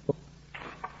inside.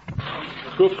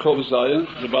 Kuf Chov Zayin,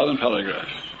 the bottom paragraph.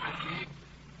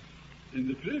 In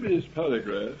the previous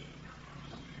paragraph,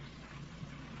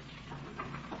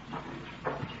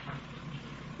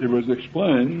 it was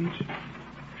explained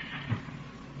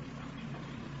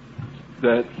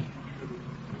that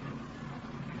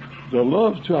the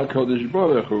love to HaKadosh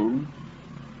Baruch Hu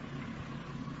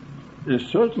is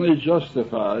certainly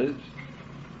justified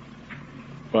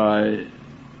by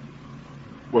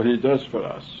what he does for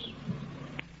us.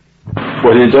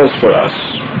 What he does for us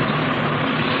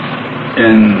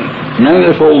in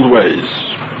manifold ways.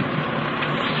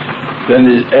 Then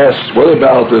he asks, what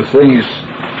about the things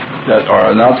that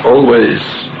are not always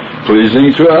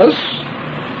pleasing to us?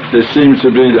 They seem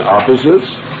to be the opposite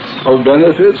of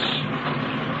benefits.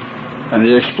 And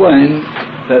he explained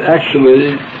that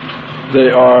actually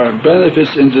they are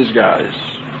benefits in disguise.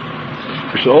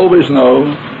 We should always know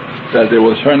that they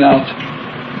will turn out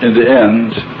in the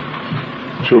end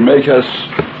to make us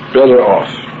better off.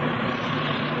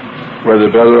 Whether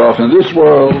better off in this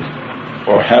world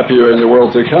or happier in the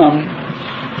world to come,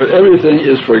 but everything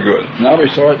is for good. Now we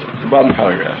start the bottom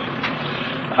paragraph.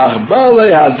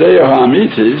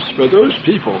 For those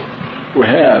people who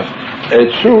have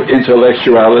a true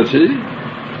intellectuality,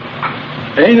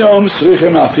 they don't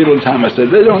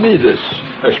need this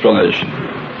explanation.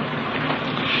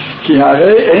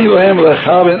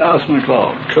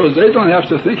 Because they don't have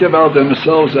to think about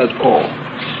themselves at all.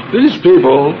 These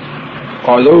people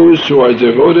are those who are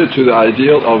devoted to the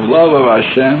ideal of love of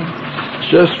Hashem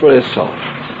just for itself,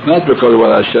 not because of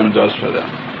what Hashem does for them.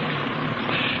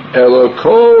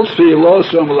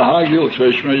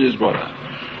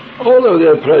 All of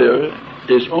their prayer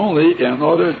is only in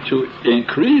order to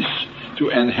increase, to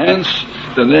enhance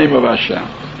the name of Hashem.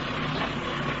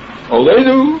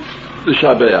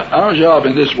 Our job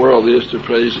in this world is to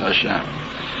praise Hashem.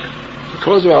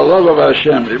 Because of our love of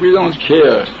Hashem, if we don't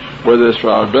care whether it's for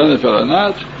our benefit or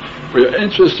not, we are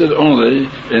interested only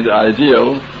in the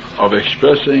ideal of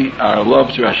expressing our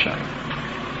love to Hashem.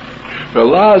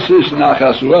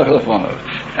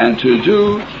 And to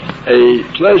do a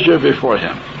pleasure before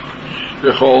Him.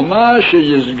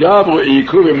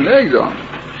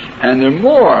 And the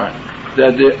more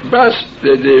that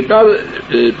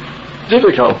the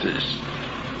difficulties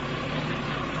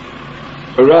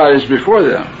arise before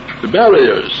them, the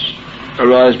barriers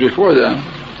arise before them,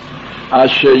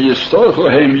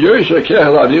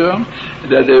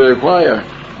 that they require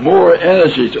more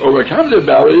energy to overcome the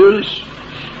barriers,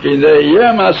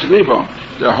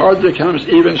 their heart becomes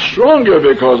even stronger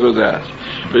because of that.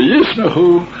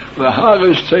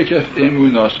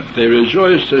 They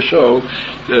rejoice to show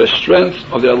the strength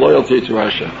of their loyalty to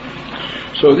Hashem.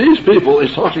 So these people,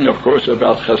 he's talking of course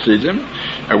about Hasidim,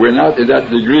 and we're not in that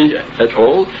degree at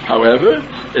all. However,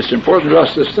 it's important for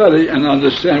us to study and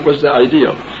understand what's the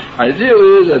ideal. Ideal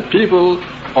is that people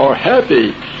are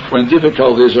happy when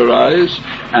difficulties arise,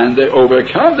 and they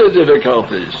overcome the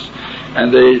difficulties,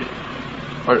 and they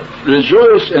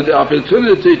rejoice in the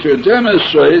opportunity to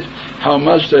demonstrate how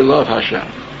much they love Hashem.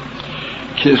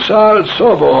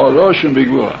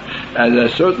 And a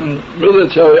certain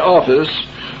military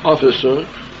officer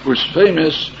who's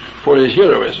famous for his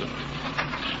heroism.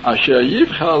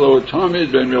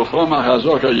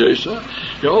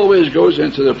 He always goes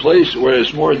into the place where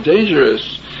it's more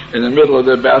dangerous in the middle of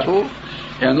the battle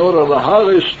in order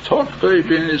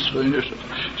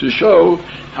to show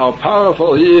how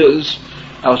powerful he is,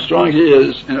 how strong he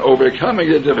is in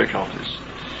overcoming the difficulties.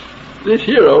 This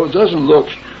hero doesn't look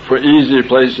for easy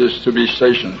places to be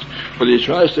stationed, but he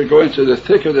tries to go into the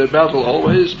thick of the battle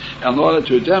always in order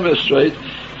to demonstrate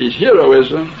his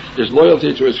heroism, his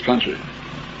loyalty to his country.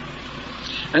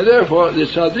 And therefore, the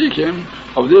tzaddikim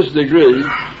of this degree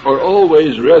are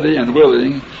always ready and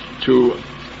willing to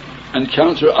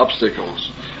encounter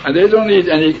obstacles. And they don't need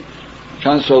any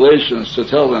consolations to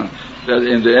tell them that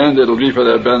in the end it'll be for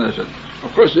their benefit.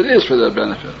 Of course it is for their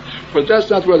benefit, but that's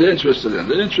not what they're interested in.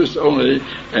 They're interested only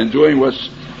in doing what's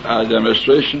a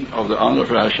demonstration of the honor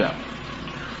for Hashem.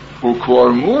 This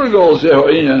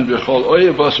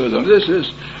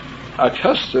is a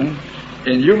custom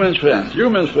in human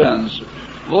friends,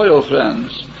 loyal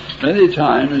friends. Many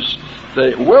times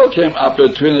they welcome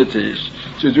opportunities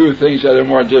to do things that are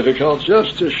more difficult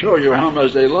just to show you how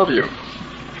much they love you.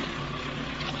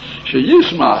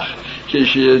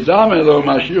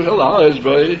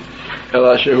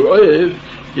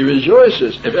 He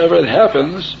rejoices if ever it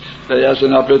happens that he has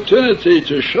an opportunity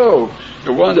to show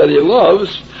the one that he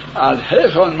loves how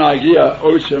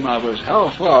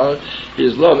far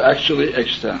his love actually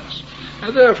extends.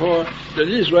 And therefore,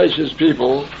 these righteous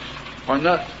people are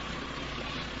not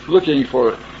looking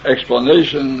for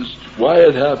explanations why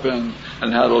it happened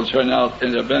and how it will turn out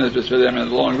in the benefits for them in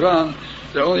the long run.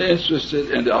 They're only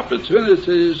interested in the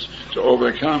opportunities to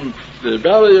overcome the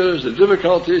barriers, the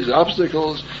difficulties, the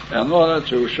obstacles, in order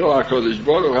to show HaKadosh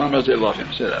Baruch Hu how much they love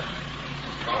him. Say that.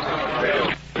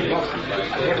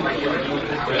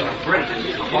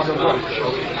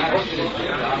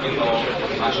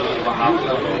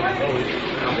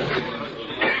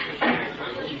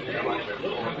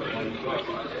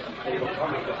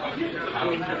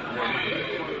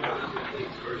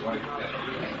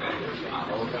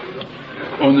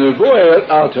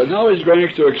 Now he's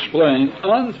going to explain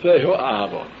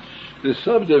the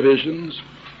subdivisions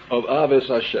of Ahavas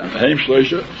Hashem.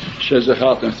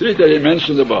 Three that he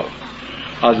mentioned above.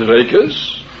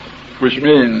 Advekas, which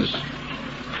means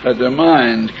that the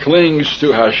mind clings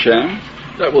to Hashem.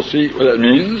 That we'll see what that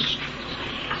means.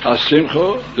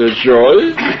 Asimcho, the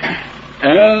joy,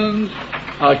 and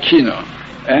Akina,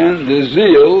 and the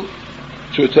zeal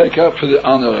to take up for the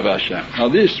honor of Hashem. Now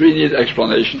these three need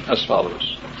explanation as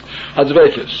follows.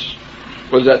 Advekas,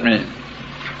 what does that mean?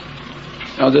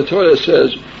 Now the Torah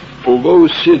says, Uvo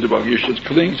Sidbog, you should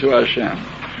cling to Hashem.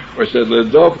 Or it said,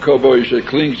 Ledov Kobo, you should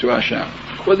cling to Hashem.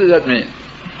 What does that mean?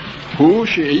 Hu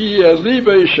she'iyeh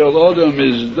libei shel adam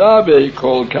mizdabeh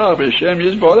kol kach b'shem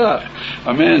yizborach.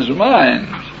 A man's mind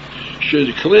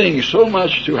should cling so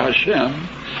much to Hashem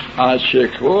ad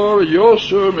shekor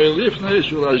yosur melifnei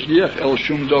shulashgiach el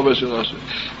shum dovas elaseh,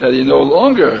 that he no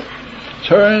longer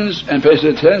turns and pays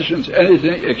attention to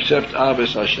anything except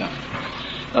Ahavas Hashem.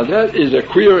 Now that is a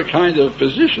queer kind of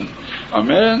position. A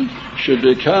man should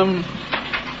become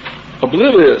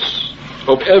oblivious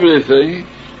of everything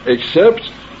except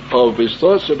of his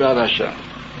thoughts about Hashem.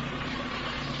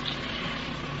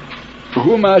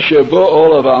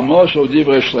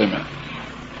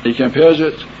 He compares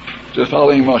it to the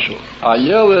following mashal.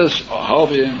 Ayeles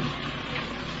Ahavim,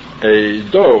 a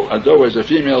doe is a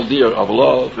female deer of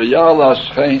love, the yalas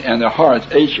chain, and the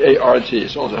heart, H-A-R-T,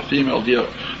 so it's a female deer,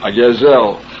 a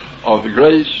gazelle of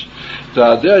grace, in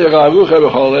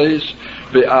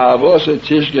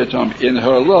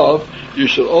her love you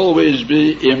should always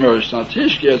be immersed. Now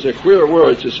tishke is a queer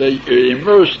word to say you're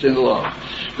immersed in love.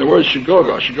 The word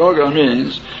shigoga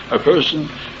means a person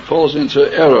falls into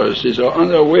errors. He's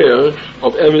unaware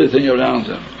of everything around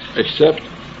him except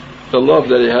the love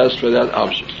that he has for that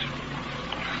object.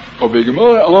 They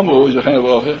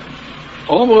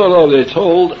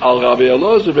told Al Rabbi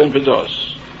Elazar ben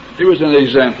Pedos. He was an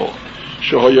example.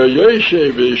 He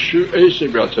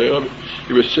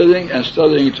was sitting and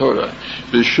studying Torah.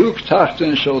 B'shuk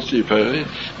tachten shel Siperi,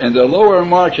 in the lower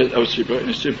market of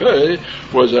Siperi. Siperi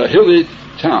was a hilly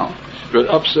town with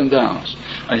ups and downs.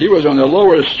 And he was on the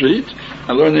lower street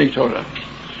and learning Torah.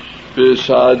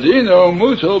 B'sadino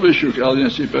muto b'shuk al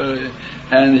Siperi,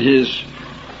 and his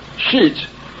sheet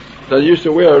that he used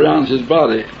to wear around his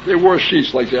body, they wore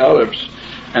sheets like the Arabs,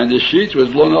 and the sheet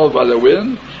was blown off by the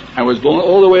wind and was blown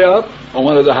all the way up on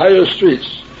one of the higher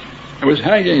streets and was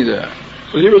hanging there.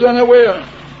 But he was unaware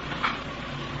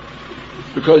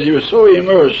because he was so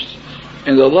immersed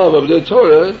in the love of the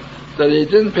Torah that he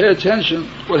didn't pay attention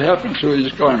what happened to his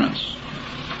garments.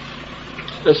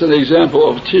 That's an example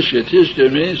of tishke. Tishke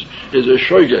means is a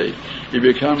shoge. He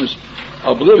becomes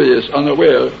oblivious,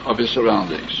 unaware of his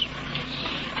surroundings.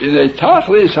 In a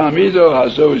tachlis hamido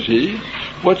hazozi,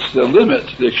 what's the limit,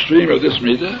 the extreme of this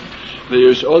midah?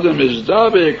 The Adam is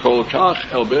dabe kol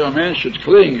kach el ber, a man should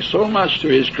cling so much to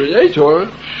his Creator,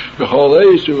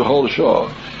 v'choleis v'chol shor,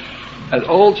 at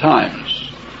all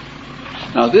times.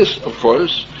 Now this, of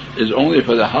course, is only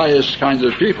for the highest kinds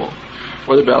of people.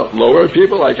 What about lower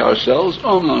people like ourselves?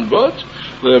 But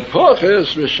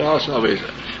lepoches v'shas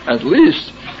aveda. At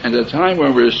least in the time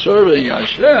when we're serving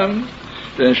Hashem,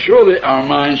 then surely our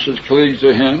mind should cling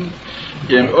to Him.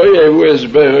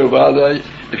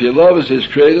 If he loves his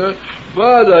Creator,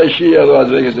 then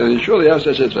he surely has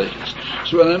such advantages.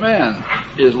 So when a man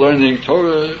is learning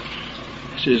Torah,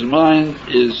 his mind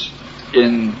is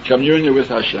in communion with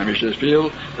Hashem. He should feel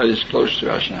that he's close to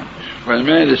Hashem. When a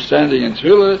man is standing in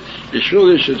tefillah, he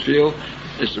surely should feel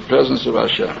it's the presence of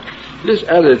Hashem. This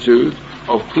attitude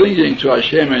of clinging to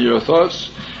Hashem in your thoughts,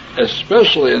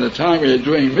 especially in the time when you're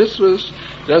doing mitzvahs,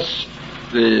 that's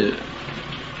the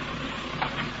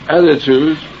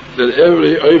attitude that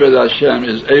every Oved Hashem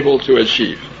is able to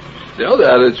achieve. The other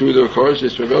attitude, of course,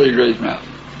 is for very great men.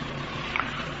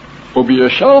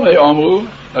 Ubiyashalmei Amru,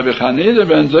 Rabbi Chanina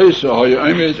ben Zaysa,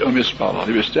 Hayoimid Umispala.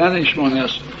 He was standing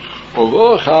Shmones,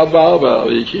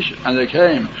 and there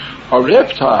came a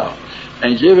reptile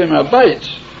and gave him a bite.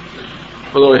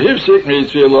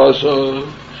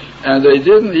 And he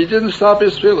didn't stop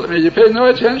his tefillah. I mean, he paid no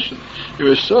attention. He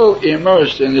was so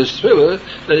immersed in his tefillah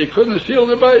that he couldn't feel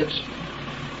the bite.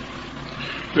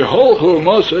 And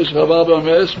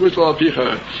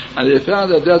they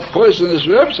found that poisonous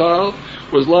reptile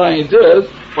was lying dead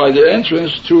by the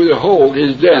entrance to the hole,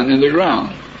 his den in the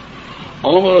ground.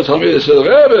 Almost told me, they said,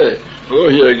 Rebbe,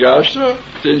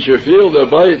 didn't you feel the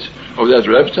bite of that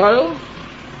reptile?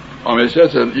 He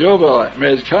said to him, Yoba,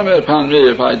 may it come upon me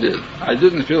if I did. I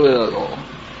didn't feel it at all.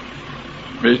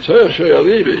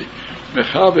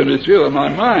 My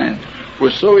mind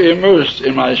was so immersed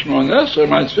in my shmones, or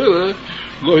my tefillah,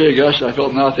 I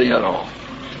felt nothing at all.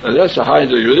 And that's a high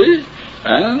degree,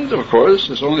 and of course,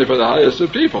 it's only for the highest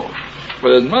of people.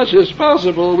 But as much as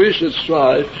possible, we should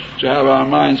strive to have our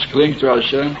minds cling to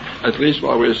Hashem, at least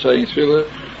while we're saying tefillah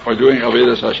or doing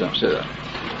avodas Hashem. Say that.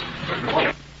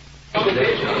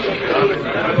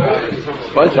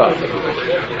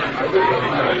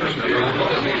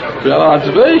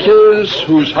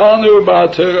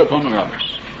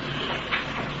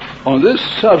 On this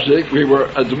subject, we were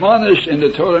admonished in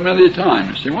the Torah many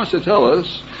times. He wants to tell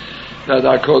us that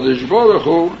HaKadosh Baruch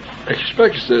Hu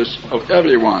expects this of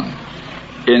everyone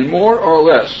in more or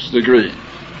less degree.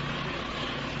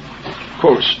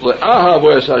 Quotes, Le'ahav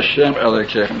es Hashem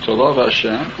elekechem, to love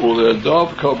Hashem,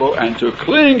 u'le'adav kobo, and to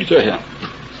cling to Him.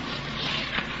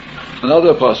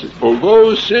 Another passage,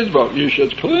 Uvo sidbok, you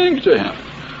should cling to Him.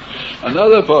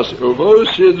 Another passage, Uvo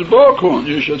sidbokun,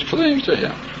 you should cling to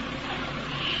Him.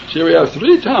 See, we have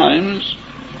 3 times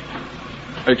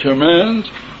a command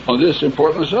on this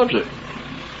important subject.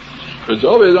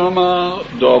 David Omar,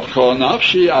 Dovko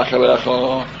nafshi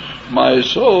achalecha, my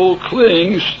soul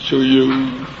clings to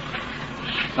you.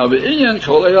 Now, the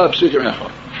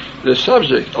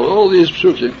subject of all these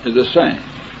psukim is the same.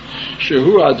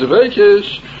 Shehu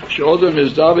advekis, she'odem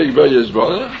is davik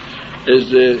b'yizbara, is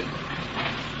the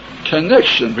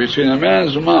connection between a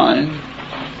man's mind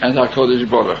and HaKadosh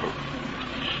Baruch Hu.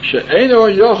 She'eino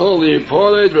yochol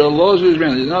lipored ve'loziz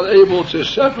min, he's not able to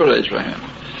separate from him.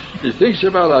 He thinks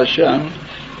about Hashem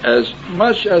as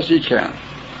much as he can.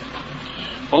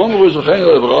 Om v'zochein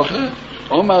le'bracha,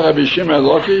 Omar Rabbi Shimon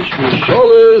Lakish,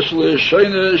 V'sholes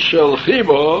l'sheines shel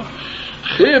chibo,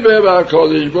 chibe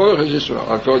v'HaKadosh Baruch Hu Yisrael.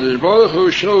 HaKadosh Baruch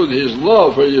Hu showed his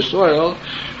love for Yisrael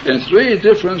in 3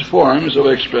 different forms of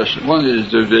expression. One is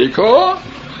deveko,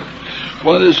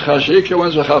 one is chashika, one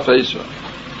is chafetza.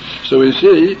 So we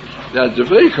see that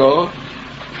deveko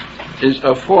is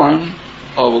a form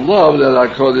of love that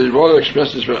HaKadosh Baruch Hu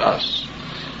expresses for us.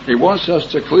 He wants us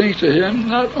to cling to Him.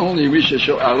 Not only we should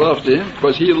show our love to Him,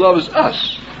 but He loves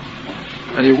us.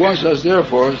 And He wants us,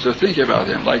 therefore, to think about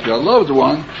Him. Like your loved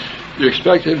one, you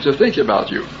expect Him to think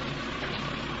about you.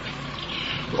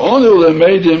 We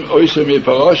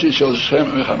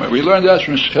learned that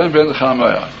from Shechem ben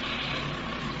Chamaya,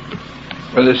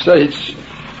 when it states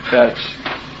that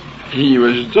he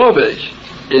was Dovek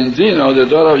in Dino, the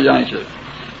daughter of Yankov.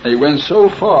 And he went so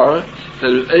far that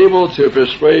he was able to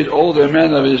persuade all the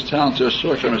men of his town to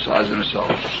circumcise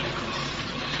themselves.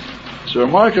 It's a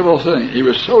remarkable thing. He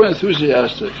was so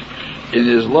enthusiastic in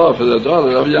his love for the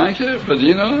daughter of Yankov,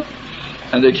 Medina,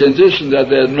 and the condition that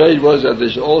they had made was that they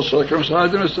should all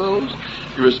circumcise themselves.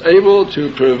 He was able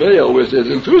to prevail with his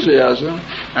enthusiasm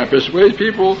and persuade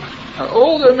people that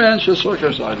all the men should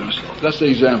circumcise themselves. That's the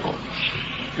example.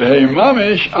 These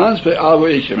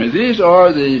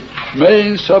are the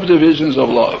main subdivisions of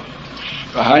love.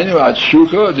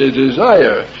 The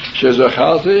desire,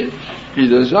 he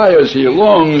desires, he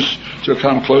longs to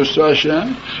come close to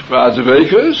Hashem,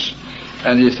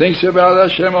 and he thinks about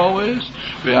Hashem always,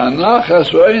 and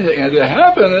the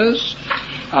happiness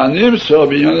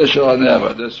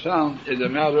that's found in the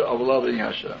matter of loving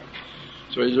Hashem.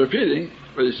 So he's repeating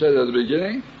what he said at the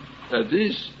beginning, that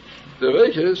the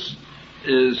Vekas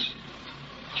is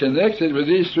connected with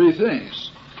these 3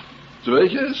 things.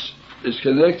 Dvekis is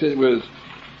connected with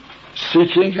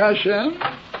seeking Hashem,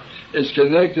 is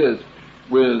connected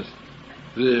with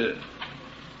the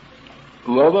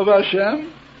love of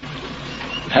Hashem,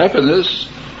 happiness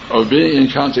of being in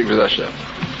contact with Hashem.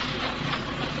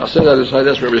 I'll say that aside,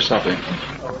 that's where we're stopping.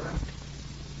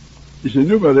 He's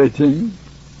enumerating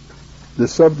the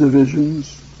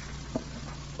subdivisions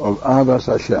of Ahavas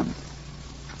Hashem.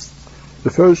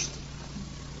 The first,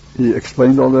 he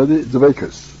explained already,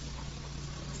 Dveikus.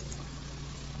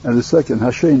 And the second,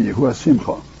 Hasheni, who has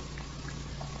Simcha.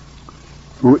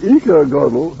 Who Ikar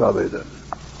Gadol V'Aveda.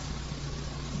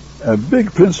 A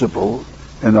big principle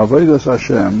in Avodas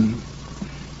Hashem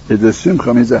is the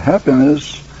Simcha, means the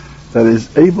happiness that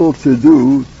is able to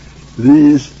do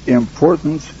these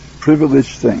important,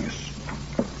 privileged things.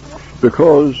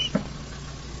 Because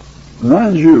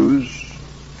non-Jews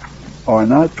are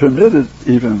not permitted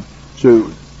even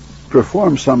to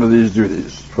perform some of these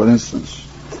duties. For instance,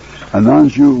 a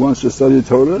non-Jew wants to study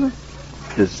Torah,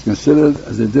 it's considered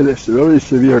as a very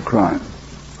severe crime.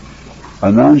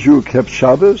 A non-Jew kept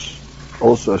Shabbos,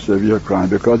 also a severe crime,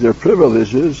 because they're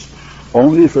privileges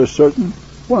only for certain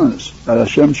ones that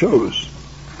Hashem chose.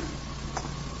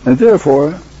 And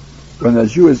therefore, when a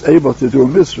Jew is able to do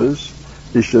mitzvahs,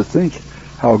 he should think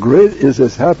how great is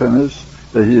his happiness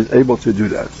that he is able to do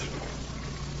that.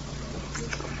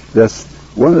 That's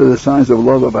one of the signs of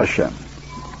love of Hashem.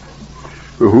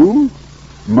 Who?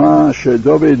 Ma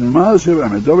David Mazir,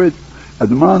 David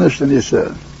admonished and he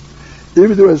said,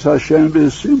 Ibdu es Hashem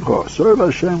b'simcha, serve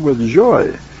Hashem with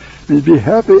joy, means be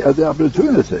happy at the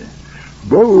opportunity.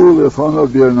 Bo'u lefanov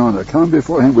b'ernona, come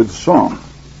before him with song.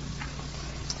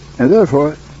 And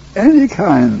therefore, any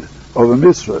kind of a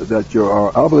mitzvah that you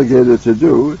are obligated to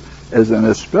do is an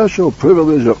especial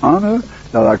privilege of honor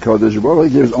that HaKadosh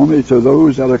Baruch Hu gives only to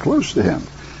those that are close to him.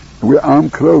 We're Am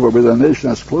Krova, we're the nation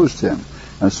that's close to him.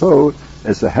 And so,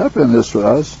 it's a happiness for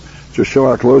us to show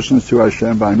our closeness to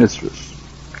Hashem by mitzvahs.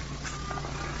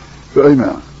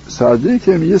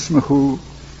 Tzadikim yismechu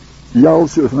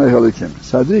yaltzu ufnei Elokim.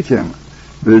 Tzadikim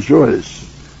rejoice,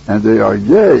 and they are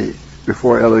gay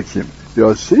before Elokim.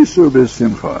 Yosisu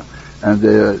b'simcha, and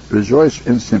they rejoice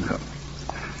in simcha.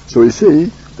 So we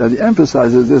see that he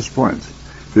emphasizes this point.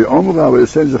 The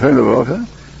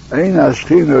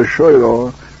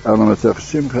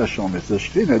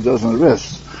Shekhinah doesn't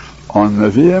rest on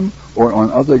Nevi'im or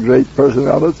on other great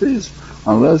personalities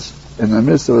unless in the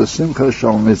midst of a Simcha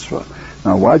Shal Mitzvah.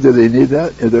 Now why do they need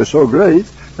that? If they're so great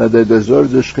that they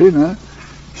deserve the Shekhinah,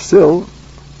 still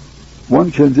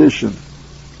one condition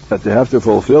that they have to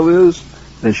fulfill is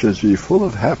they should be full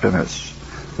of happiness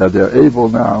that they're able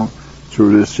now to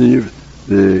receive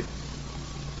the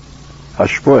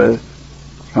Hashpoeh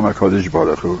from HaKadosh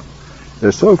Baruch Hu.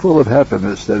 They're so full of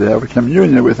happiness that they have a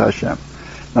communion with Hashem.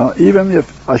 Now, even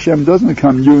if Hashem doesn't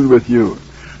commune with you,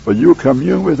 but you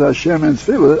commune with Hashem and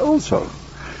feel it also.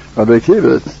 Rabbi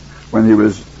Akiva, when he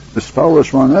was Mispal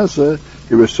Shmon Esrei,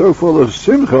 he was so full of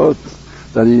simcha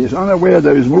that he is unaware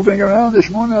that he was moving around the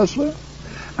Shmon Esrei,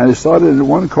 and he started in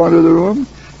one corner of the room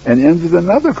and ended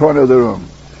another corner of the room.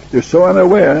 He was so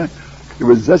unaware, he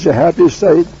was in such a happy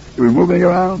state, he was moving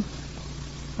around.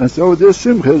 And so this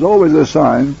simcha is always a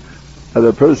sign that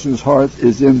a person's heart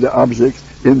is in the object,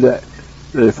 in the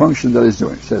function that he's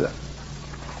doing. Say that.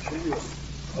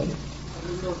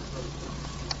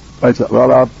 Right.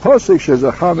 Well, our posik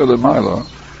shezachanu l'maylo,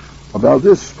 about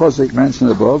this posik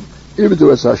mentioned above,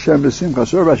 Ibdu es Hashem b'simcha,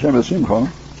 serve Hashem b'simcha,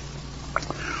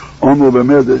 omu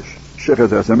b'medesh,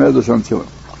 shechet es medesh on tilim.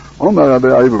 Omer Rabbi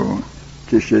Aivu,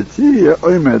 kishetiyeh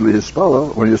oimed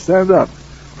lihispala, when you stand up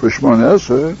for Shmon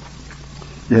Esrei,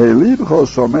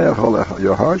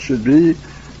 your heart should be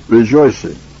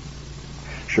rejoicing.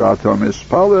 You're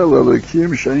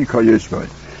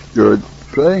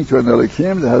praying to an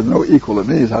Elokim that has no equal. It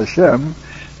means Hashem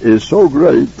is so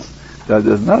great that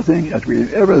there's nothing that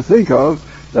we ever think of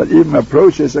that even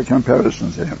approaches a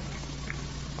comparison to him.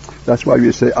 That's why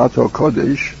we say Ato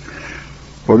Kodesh.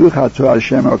 Baruch Ato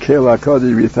Hashem Okel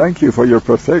HaKodesh. We thank you for your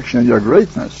perfection, your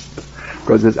greatness,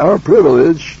 because it's our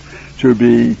privilege to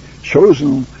be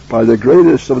chosen by the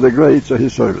greatest of the greats of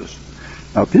his service.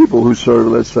 Now people who serve,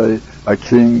 let's say, a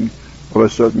king of a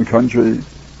certain country,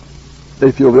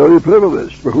 they feel very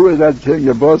privileged. But who is that king?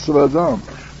 A boss of Adam.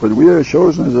 But we are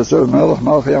chosen as a certain Melech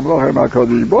Malchei Amlochim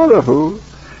HaKadosh Baruch Hu,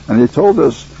 and he told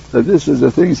us that this is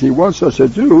the things he wants us to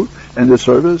do in the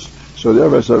service. So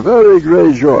there is a very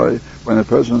great joy when a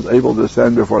person is able to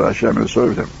stand before Hashem and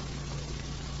serve him.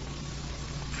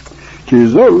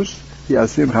 Kizos, he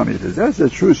has simcha mitzvah. That's a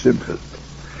true simcha.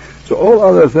 So all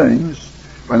other things,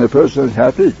 when a person is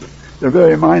happy, they're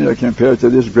very minor compared to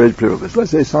this great privilege.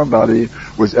 Let's say somebody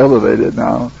was elevated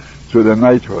now to the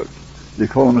knighthood. You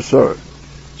call him a sir.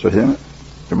 So him,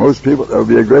 to most people, that would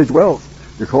be a great wealth.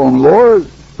 You call him Lord,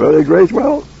 very great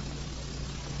wealth.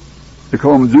 You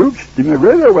call them dukes, even a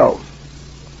greater wealth.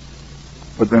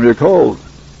 But when we call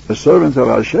the servants of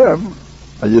Hashem,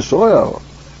 a Yisrael,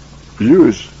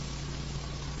 Jews,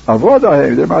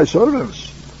 Avodahim, they're my servants.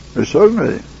 They serve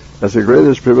me. That's the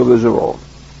greatest privilege of all.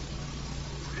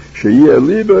 Sheyeh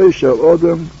libe shel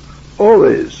odem,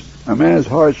 always. A man's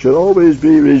heart should always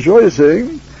be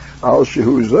rejoicing. Al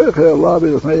shehu zeicher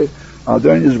lavi l'fnei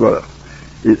Adon Yisbarach.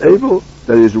 He's able,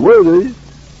 that he's worthy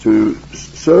to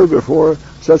serve before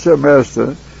such a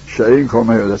master, she'ein kol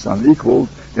meher, that's unequaled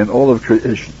in all of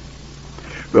creation.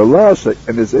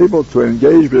 And is able to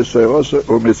engage b'seirosa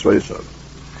or mitzvaysa.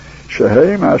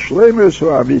 Sheheim hashlemus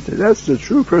ha'amiti. That's the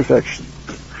true perfection.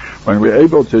 When we're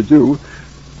able to do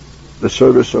the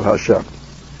service of Hashem.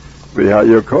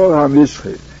 V'hayokol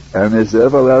ha'mischi. And it's the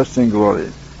everlasting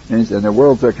glory. Means in the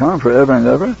world to come forever and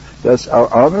ever, that's our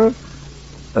honor,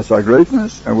 that's our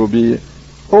greatness, and we'll be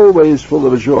always full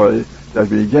of joy that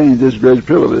we gained this great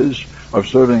privilege of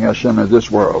serving Hashem in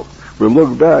this world. We'll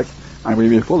look back and we'll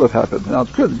be full of happiness. Now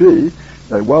it could be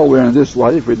that while we're in this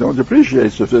life we don't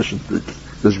appreciate sufficiently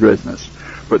this greatness.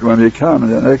 But when we come in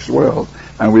the next world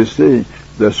and we see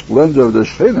the splendor of the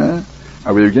Shekhinah,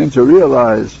 and we begin to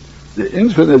realize the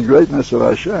infinite greatness of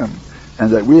Hashem,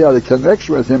 and that we are the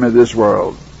connection with Him in this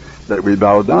world, that we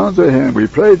bow down to Him, we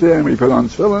pray to Him, we put on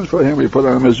tefillin for Him, we put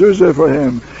on a mezuzah for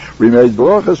Him, we made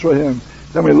brachas for Him,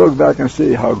 then we look back and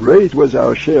see how great was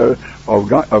our share of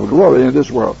glory in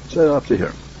this world. Say it up to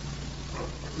here.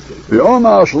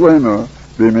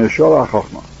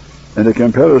 In the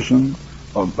comparison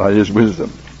by His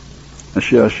wisdom.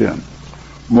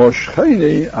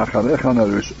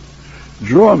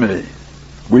 Draw me,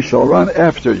 we shall run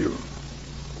after you.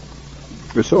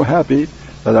 We're so happy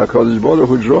that our Kodesh Baruch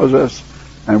Hu draws us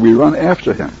and we run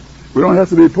after Him. We don't have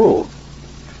to be pulled.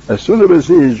 As soon as we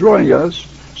see He's drawing us,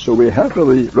 so we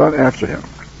happily run after Him.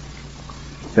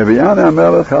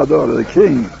 The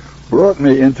king brought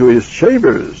me into his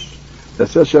chambers.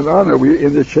 That's such an honor. We're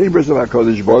in the chambers of our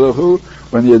Kodesh Baruch Hu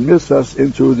when He admits us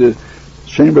into the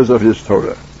chambers of His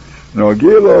Torah. And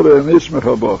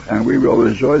we will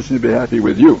rejoice and be happy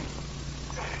with you.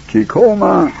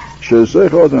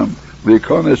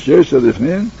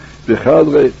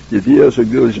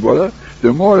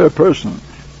 The more a person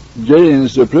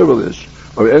gains the privilege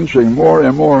of entering more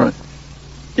and more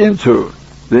into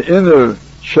the inner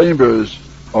chambers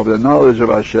of the knowledge of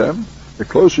Hashem, the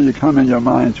closer you come in your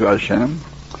mind to Hashem,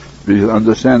 you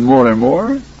understand more and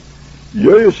more,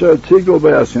 his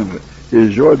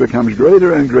joy becomes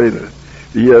greater and greater.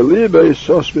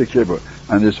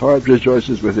 And his heart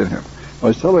rejoices within him. I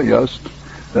was telling us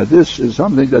that this is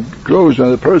something that grows in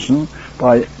a person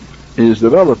by his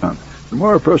development. The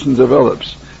more a person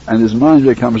develops and his mind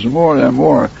becomes more and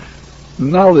more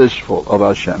knowledgeable of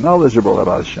Hashem,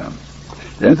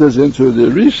 he enters into the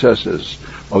recesses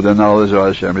of the knowledge of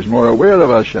Hashem. He's more aware of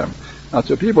Hashem. Now,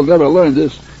 so people never learn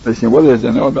this. They say, what does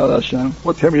they know about Hashem?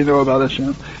 What can we know about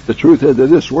Hashem? The truth is that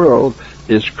this world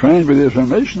is crammed with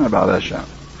information about Hashem.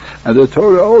 And the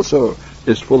Torah also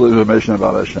is full of information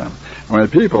about Hashem. And when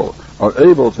people are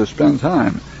able to spend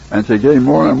time and to gain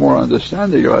more and more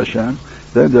understanding of Hashem,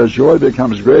 then their joy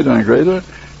becomes greater and greater,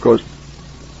 because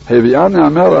when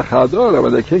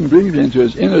the king brings me into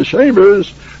his inner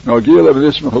chambers, our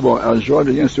joy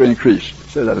begins to increase.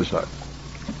 Say that aside.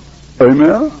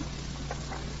 Amen.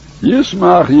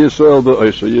 Yismach Yisrael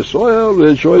b'oisho. Yisrael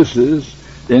rejoices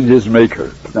in his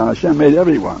maker. Now Hashem made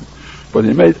everyone, but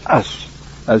He made us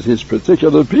as His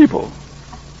particular people.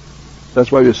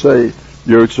 That's why we say,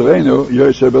 Yotzerenu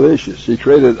Yotzer Bereshis. He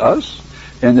created us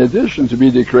in addition to be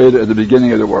the creator at the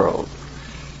beginning of the world.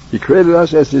 He created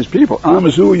us as His people.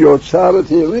 Amzu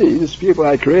Yotzarati Li. This people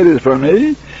I created for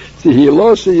me.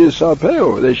 Tihilosi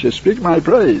Yisapeo. They should speak my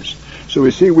praise. So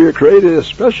we see we are created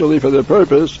especially for the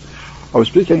purpose of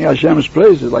speaking Hashem's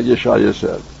praises, like Yeshaya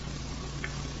said.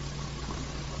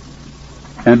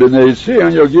 And B'nai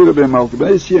Tzion Yogiru B'malchut.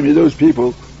 B'nai Tzion, those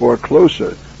people who are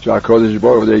closer to our Kodesh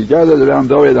Baruch Hu, they gathered around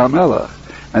Doeg HaMelech,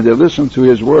 and they listened to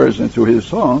his words and to his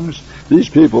songs. These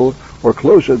people were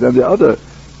closer than the other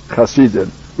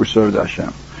Hasidim who served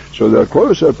Hashem. So the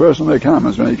closer a person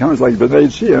becomes, when he comes like B'nai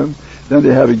Tzion, then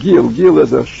they have a Gil. Gil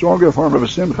is a stronger form of a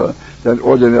Simcha than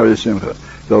ordinary Simcha.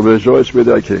 They'll rejoice with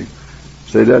their King.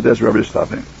 Say that, that's where we're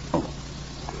stopping.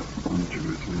 1, 2,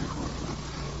 3, 4,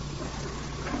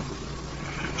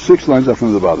 5. 6 lines up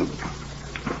from the bottom.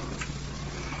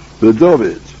 The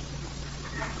David,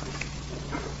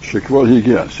 Shekvor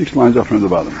Higia, 6 lines up from the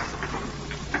bottom.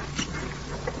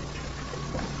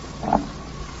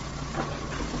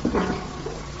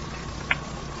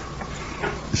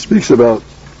 It speaks about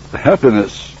the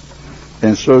happiness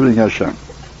in serving Hashem.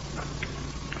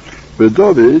 With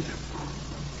David,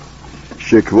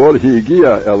 Shekvor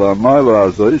Higia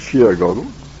Elamayla Azoi Shiagoru,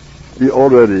 he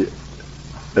already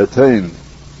attained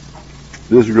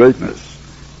this greatness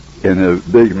in a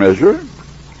big measure,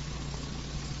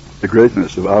 the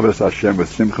greatness of Avos Hashem with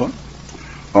Simcha.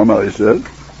 Omar, he said,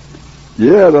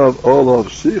 Yerav Olav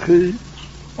Sichi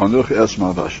Onuch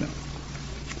Esma Hashem.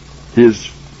 His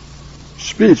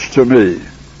speech to me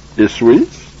is sweet,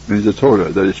 means the Torah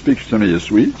that he speaks to me is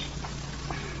sweet,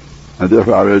 and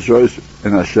therefore I rejoice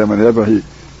in Hashem whenever he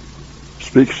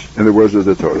speaks in the words of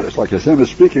the Torah. It's like Hashem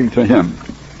is speaking to him.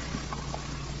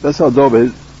 That's how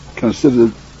David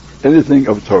considered anything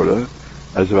of Torah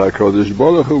as if HaKadosh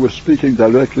Baruch Hu was speaking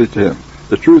directly to him.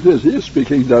 The truth is, he is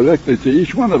speaking directly to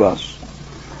each one of us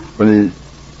when he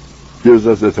gives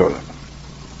us the Torah.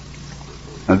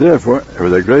 And therefore, it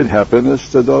was a great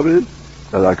happiness to David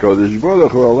that HaKadosh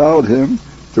Baruch Hu allowed him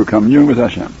to commune with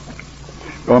Hashem.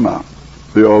 Omar,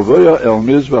 V'ovoya el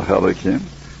Mizbach Halakim,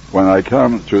 when I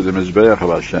come to the Mizbeach of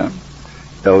Hashem,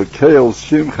 El Keil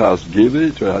Simchas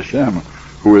Gili, to Hashem,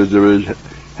 who is the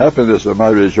happiness of my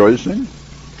rejoicing,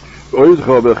 and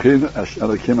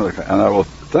I will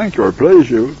thank you or praise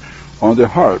you on the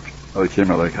harp.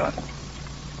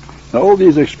 Now all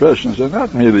these expressions are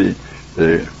not merely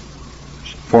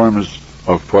forms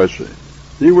of poetry.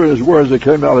 These were his words that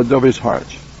came out of David's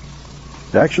heart.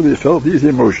 He actually felt these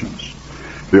emotions.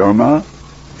 My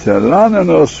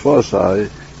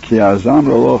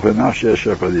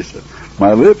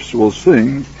lips will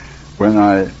sing when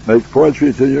I make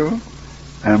poetry to you,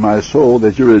 and my soul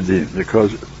that you redeem,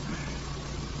 because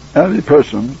every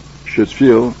person should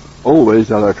feel always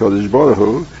that HaKadosh Baruch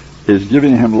Hu is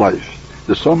giving him life.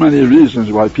 There's so many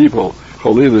reasons why people,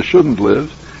 Cholila, shouldn't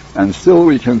live, and still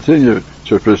we continue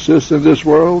to persist in this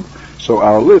world, so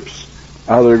our lips,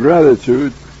 out of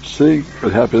gratitude, sing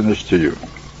with happiness to you.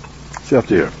 See up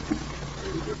here.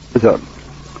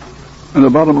 And the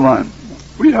bottom line,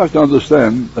 we have to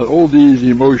understand that all these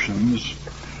emotions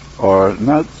are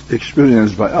not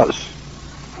experienced by us.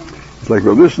 It's like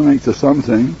we're listening to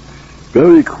something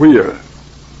very queer,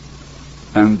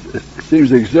 and it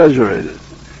seems exaggerated.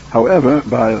 However,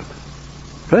 by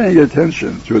paying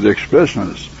attention to the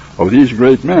expressions of these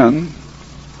great men,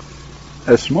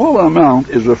 a small amount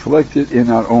is reflected in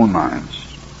our own minds.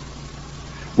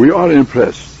 We are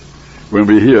impressed when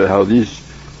we hear how these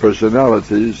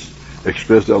personalities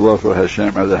express their love for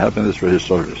Hashem and their happiness for His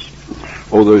service.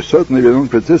 Although certainly we don't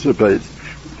participate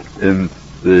in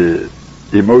the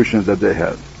emotions that they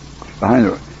had.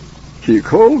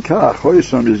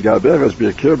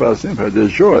 The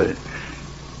joy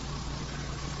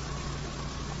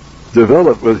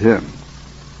developed with him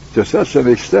to such an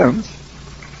extent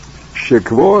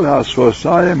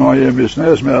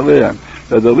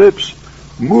that the lips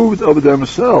moved of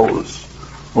themselves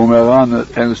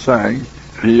and sang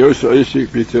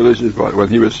when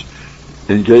he was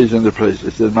engaged in the praise.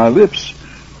 It said, my lips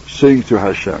sing to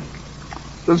Hashem.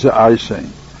 It doesn't say I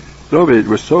sing. David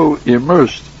was so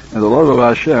immersed in the love of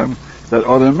Hashem that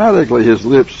automatically his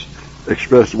lips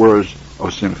expressed words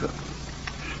of simcha.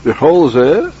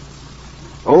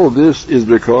 All this is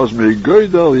because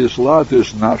megoydel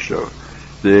yislatus nafsho,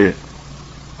 the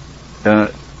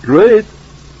great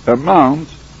amount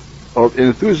of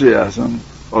enthusiasm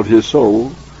of his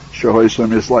soul,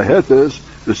 shohoisam islahetes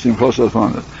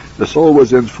v'simchos. The soul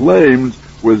was inflamed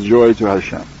with joy to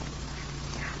Hashem.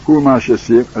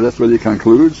 And that's what he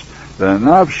concludes. The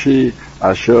nafshi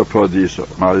asher podiso,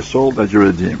 my soul that you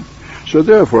redeem. So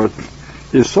therefore,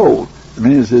 his soul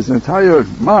means his entire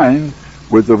mind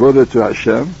was devoted to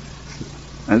Hashem,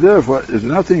 and therefore is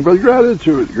nothing but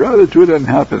gratitude and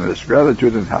happiness.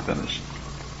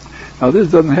 Now this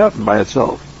doesn't happen by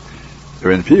itself.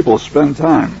 When people spend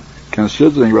time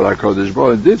considering what HaKadosh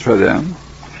Baruch Hu did for them,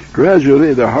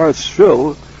 gradually their hearts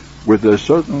fill with a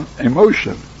certain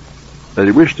emotion that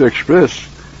they wish to express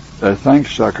their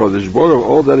thanks to HaKadosh Baruch Hu,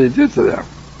 all that He did to them,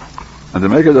 and to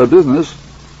make it their business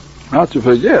not to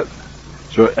forget.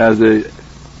 So as the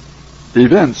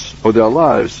events of their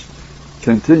lives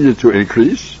continue to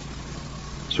increase,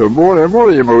 so more and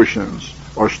more emotions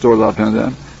are stored up in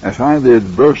them, and finally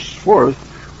it bursts forth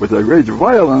with a great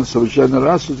violence of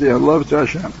generosity and love to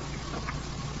Hashem.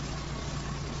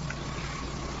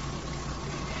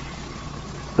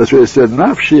 That's why it said,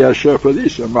 Nafshi asher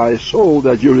pradisa, my soul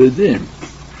that you redeem.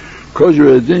 Because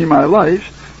you redeem my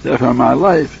life, therefore my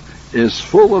life is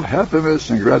full of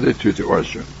happiness and gratitude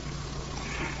towards you.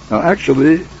 Now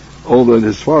actually, although it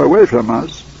is far away from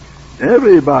us,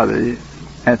 everybody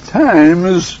at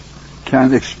times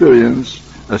can experience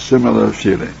a similar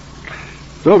feeling.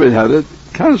 David had it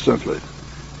constantly.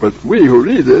 But we who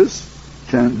read this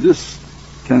can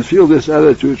feel this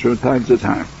attitude from time to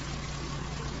time.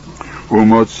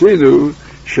 Umotzinu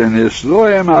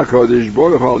shenisloem HaKadosh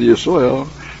Baruch Hu al Yisrael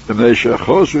b'nei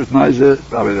shechosu t'nai zeh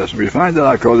b'avedas. We find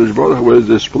that HaKadosh Baruch Hu was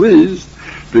displeased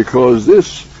because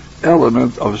this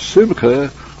element of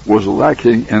simcha was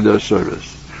lacking in their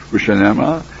service.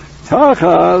 V'shenema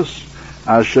tachas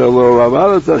asher lo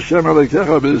avadat Hashem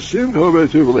Elokecha b'simcha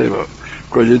u'b'tuv leva.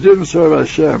 Because you didn't serve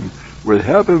Hashem with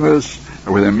happiness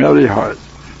and with a merry heart.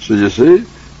 So you see,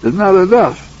 it's not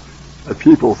enough that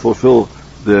people fulfill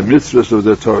the mitzvahs of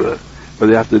the Torah, but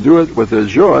they have to do it with a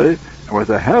joy and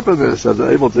with a happiness that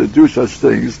they're able to do such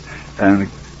things and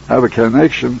have a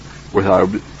connection with our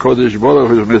Kodesh Baruch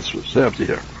Hu's mitzvahs. Say up to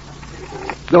here.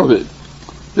 David.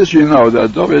 This you know,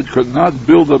 that David could not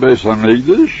build the Beis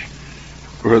HaMikdash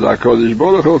because our Kodesh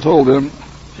Baruch Hu told him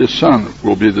his son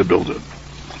will be the builder.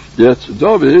 Yet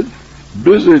David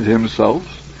busied himself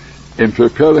in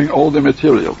preparing all the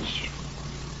materials.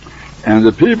 And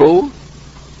the people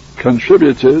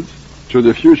contributed to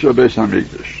the future Beis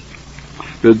HaMikdash.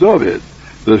 The David,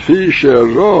 the Fi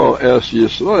Shero Es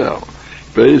Yisrael,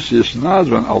 Beis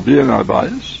Yisnadvan Al Bien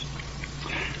Abayis,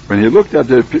 when he looked at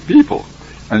the people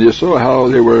and he saw how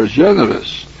they were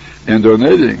generous in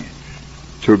donating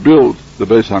to build the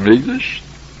Beis HaMikdash,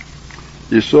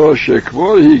 he saw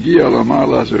Shekvor Higia Lamar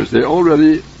Lazarus. They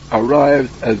already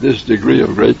arrived at this degree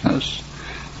of greatness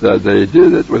that they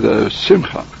did it with a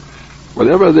simcha.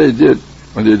 Whatever they did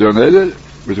when they donated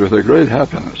was with a great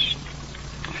happiness.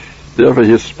 Therefore,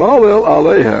 he spalel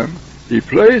aleihem, he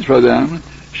prayed for them,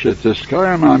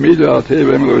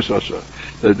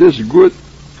 that this good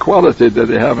quality that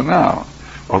they have now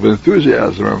of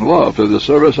enthusiasm and love for the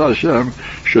service of Hashem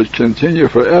should continue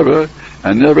forever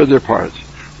and never depart.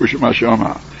 He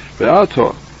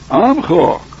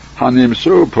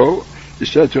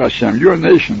said to Hashem, your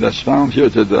nation that's found here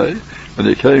today, when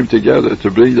they came together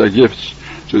to bring their gifts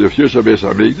to the future Beis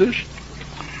HaMikdash,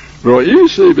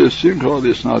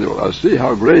 I see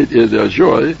how great is their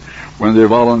joy when they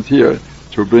volunteer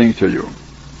to bring to you.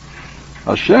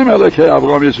 Hashem Elokei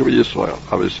Avraham Yisrael,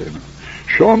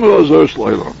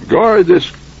 guard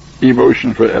this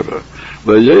emotion forever.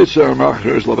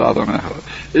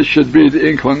 It should be the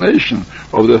inclination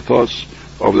of the thoughts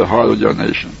of the heart of your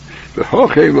nation.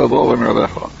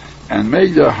 And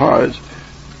make their heart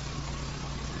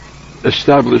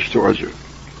established towards you.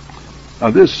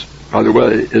 Now this, by the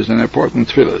way, is an important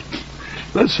tefillah.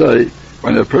 Let's say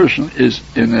when a person is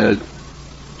in an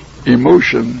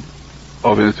emotion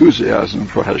of enthusiasm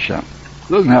for Hashem. It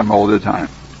doesn't happen all the time.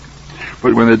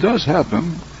 But when it does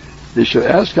happen, he should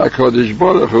ask HaKadosh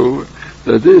Baruch Hu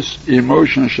that this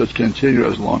emotion should continue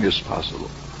as long as possible.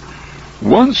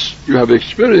 Once you have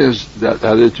experienced that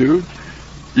attitude,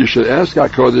 you should ask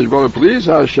HaKadosh Baruch Hu, please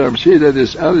Hashem, see that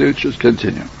this attitude should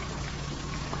continue.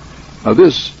 Now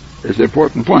this is the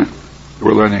important point that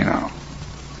we're learning now.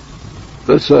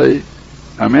 Let's say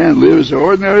a man lives an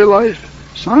ordinary life.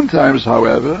 Sometimes,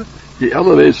 however, he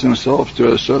elevates himself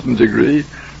to a certain degree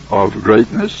of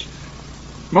greatness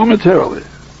momentarily.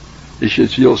 He should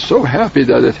feel so happy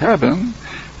that it happened.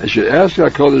 He should ask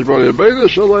HaKadosh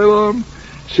Baruch Hu,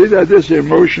 see that this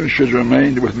emotion should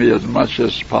remain with me as much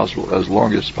as possible, as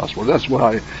long as possible. That's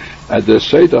why at the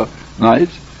Seder night,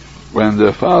 when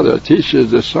the father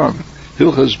teaches the son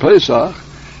Hilchas Pesach,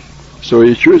 so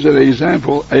he chooses an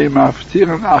example, after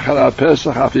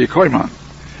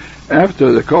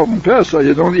the Korban Pesach,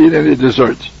 you don't eat any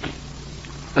dessert.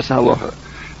 That's halacha.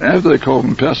 After the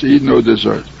Korban Pesach, you eat no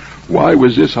dessert. Why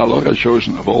was this halacha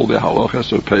chosen of all the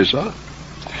halachas of Pesach?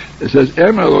 It says,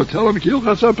 Emelo, tell him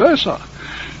Hilchas Pesach.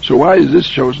 So why is this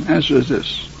chosen? Answer is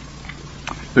this.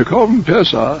 The Korban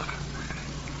Pesach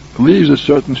leaves a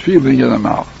certain feeling in the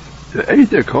mouth. You ate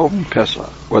the Korban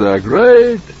Pesach. What a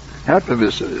great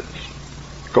happiness it is.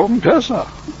 Korban Pesach.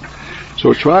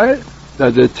 So try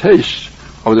that the taste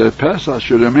of the Pesach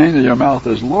should remain in your mouth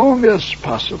as long as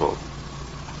possible.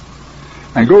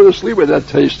 And go to sleep with that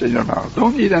taste in your mouth.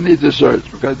 Don't eat any dessert,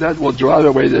 because that will drive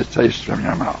away the taste from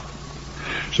your mouth.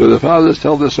 So the fathers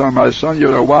tell the son, my son,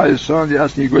 you're a wise son, you're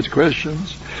asking good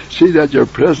questions. See that your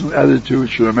present attitude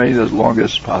should remain as long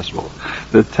as possible.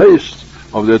 The taste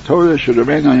of the Torah should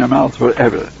remain on your mouth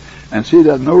forever. And see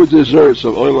that no desserts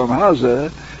of Olam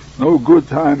Hazeh, no good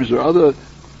times or other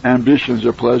ambitions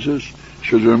or pleasures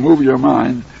should remove your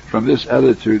mind from this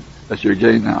attitude that you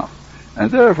gain now. And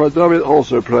therefore David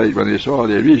also prayed when he saw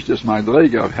they reached this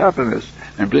madrega of happiness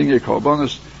and bringing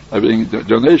korbanos, bringing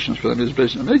donations for the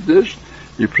Mesilas Yesharim,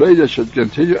 he prayed that it should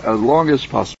continue as long as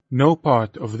possible. No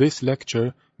part of this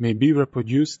lecture may be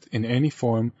reproduced in any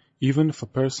form, even for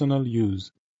personal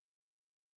use.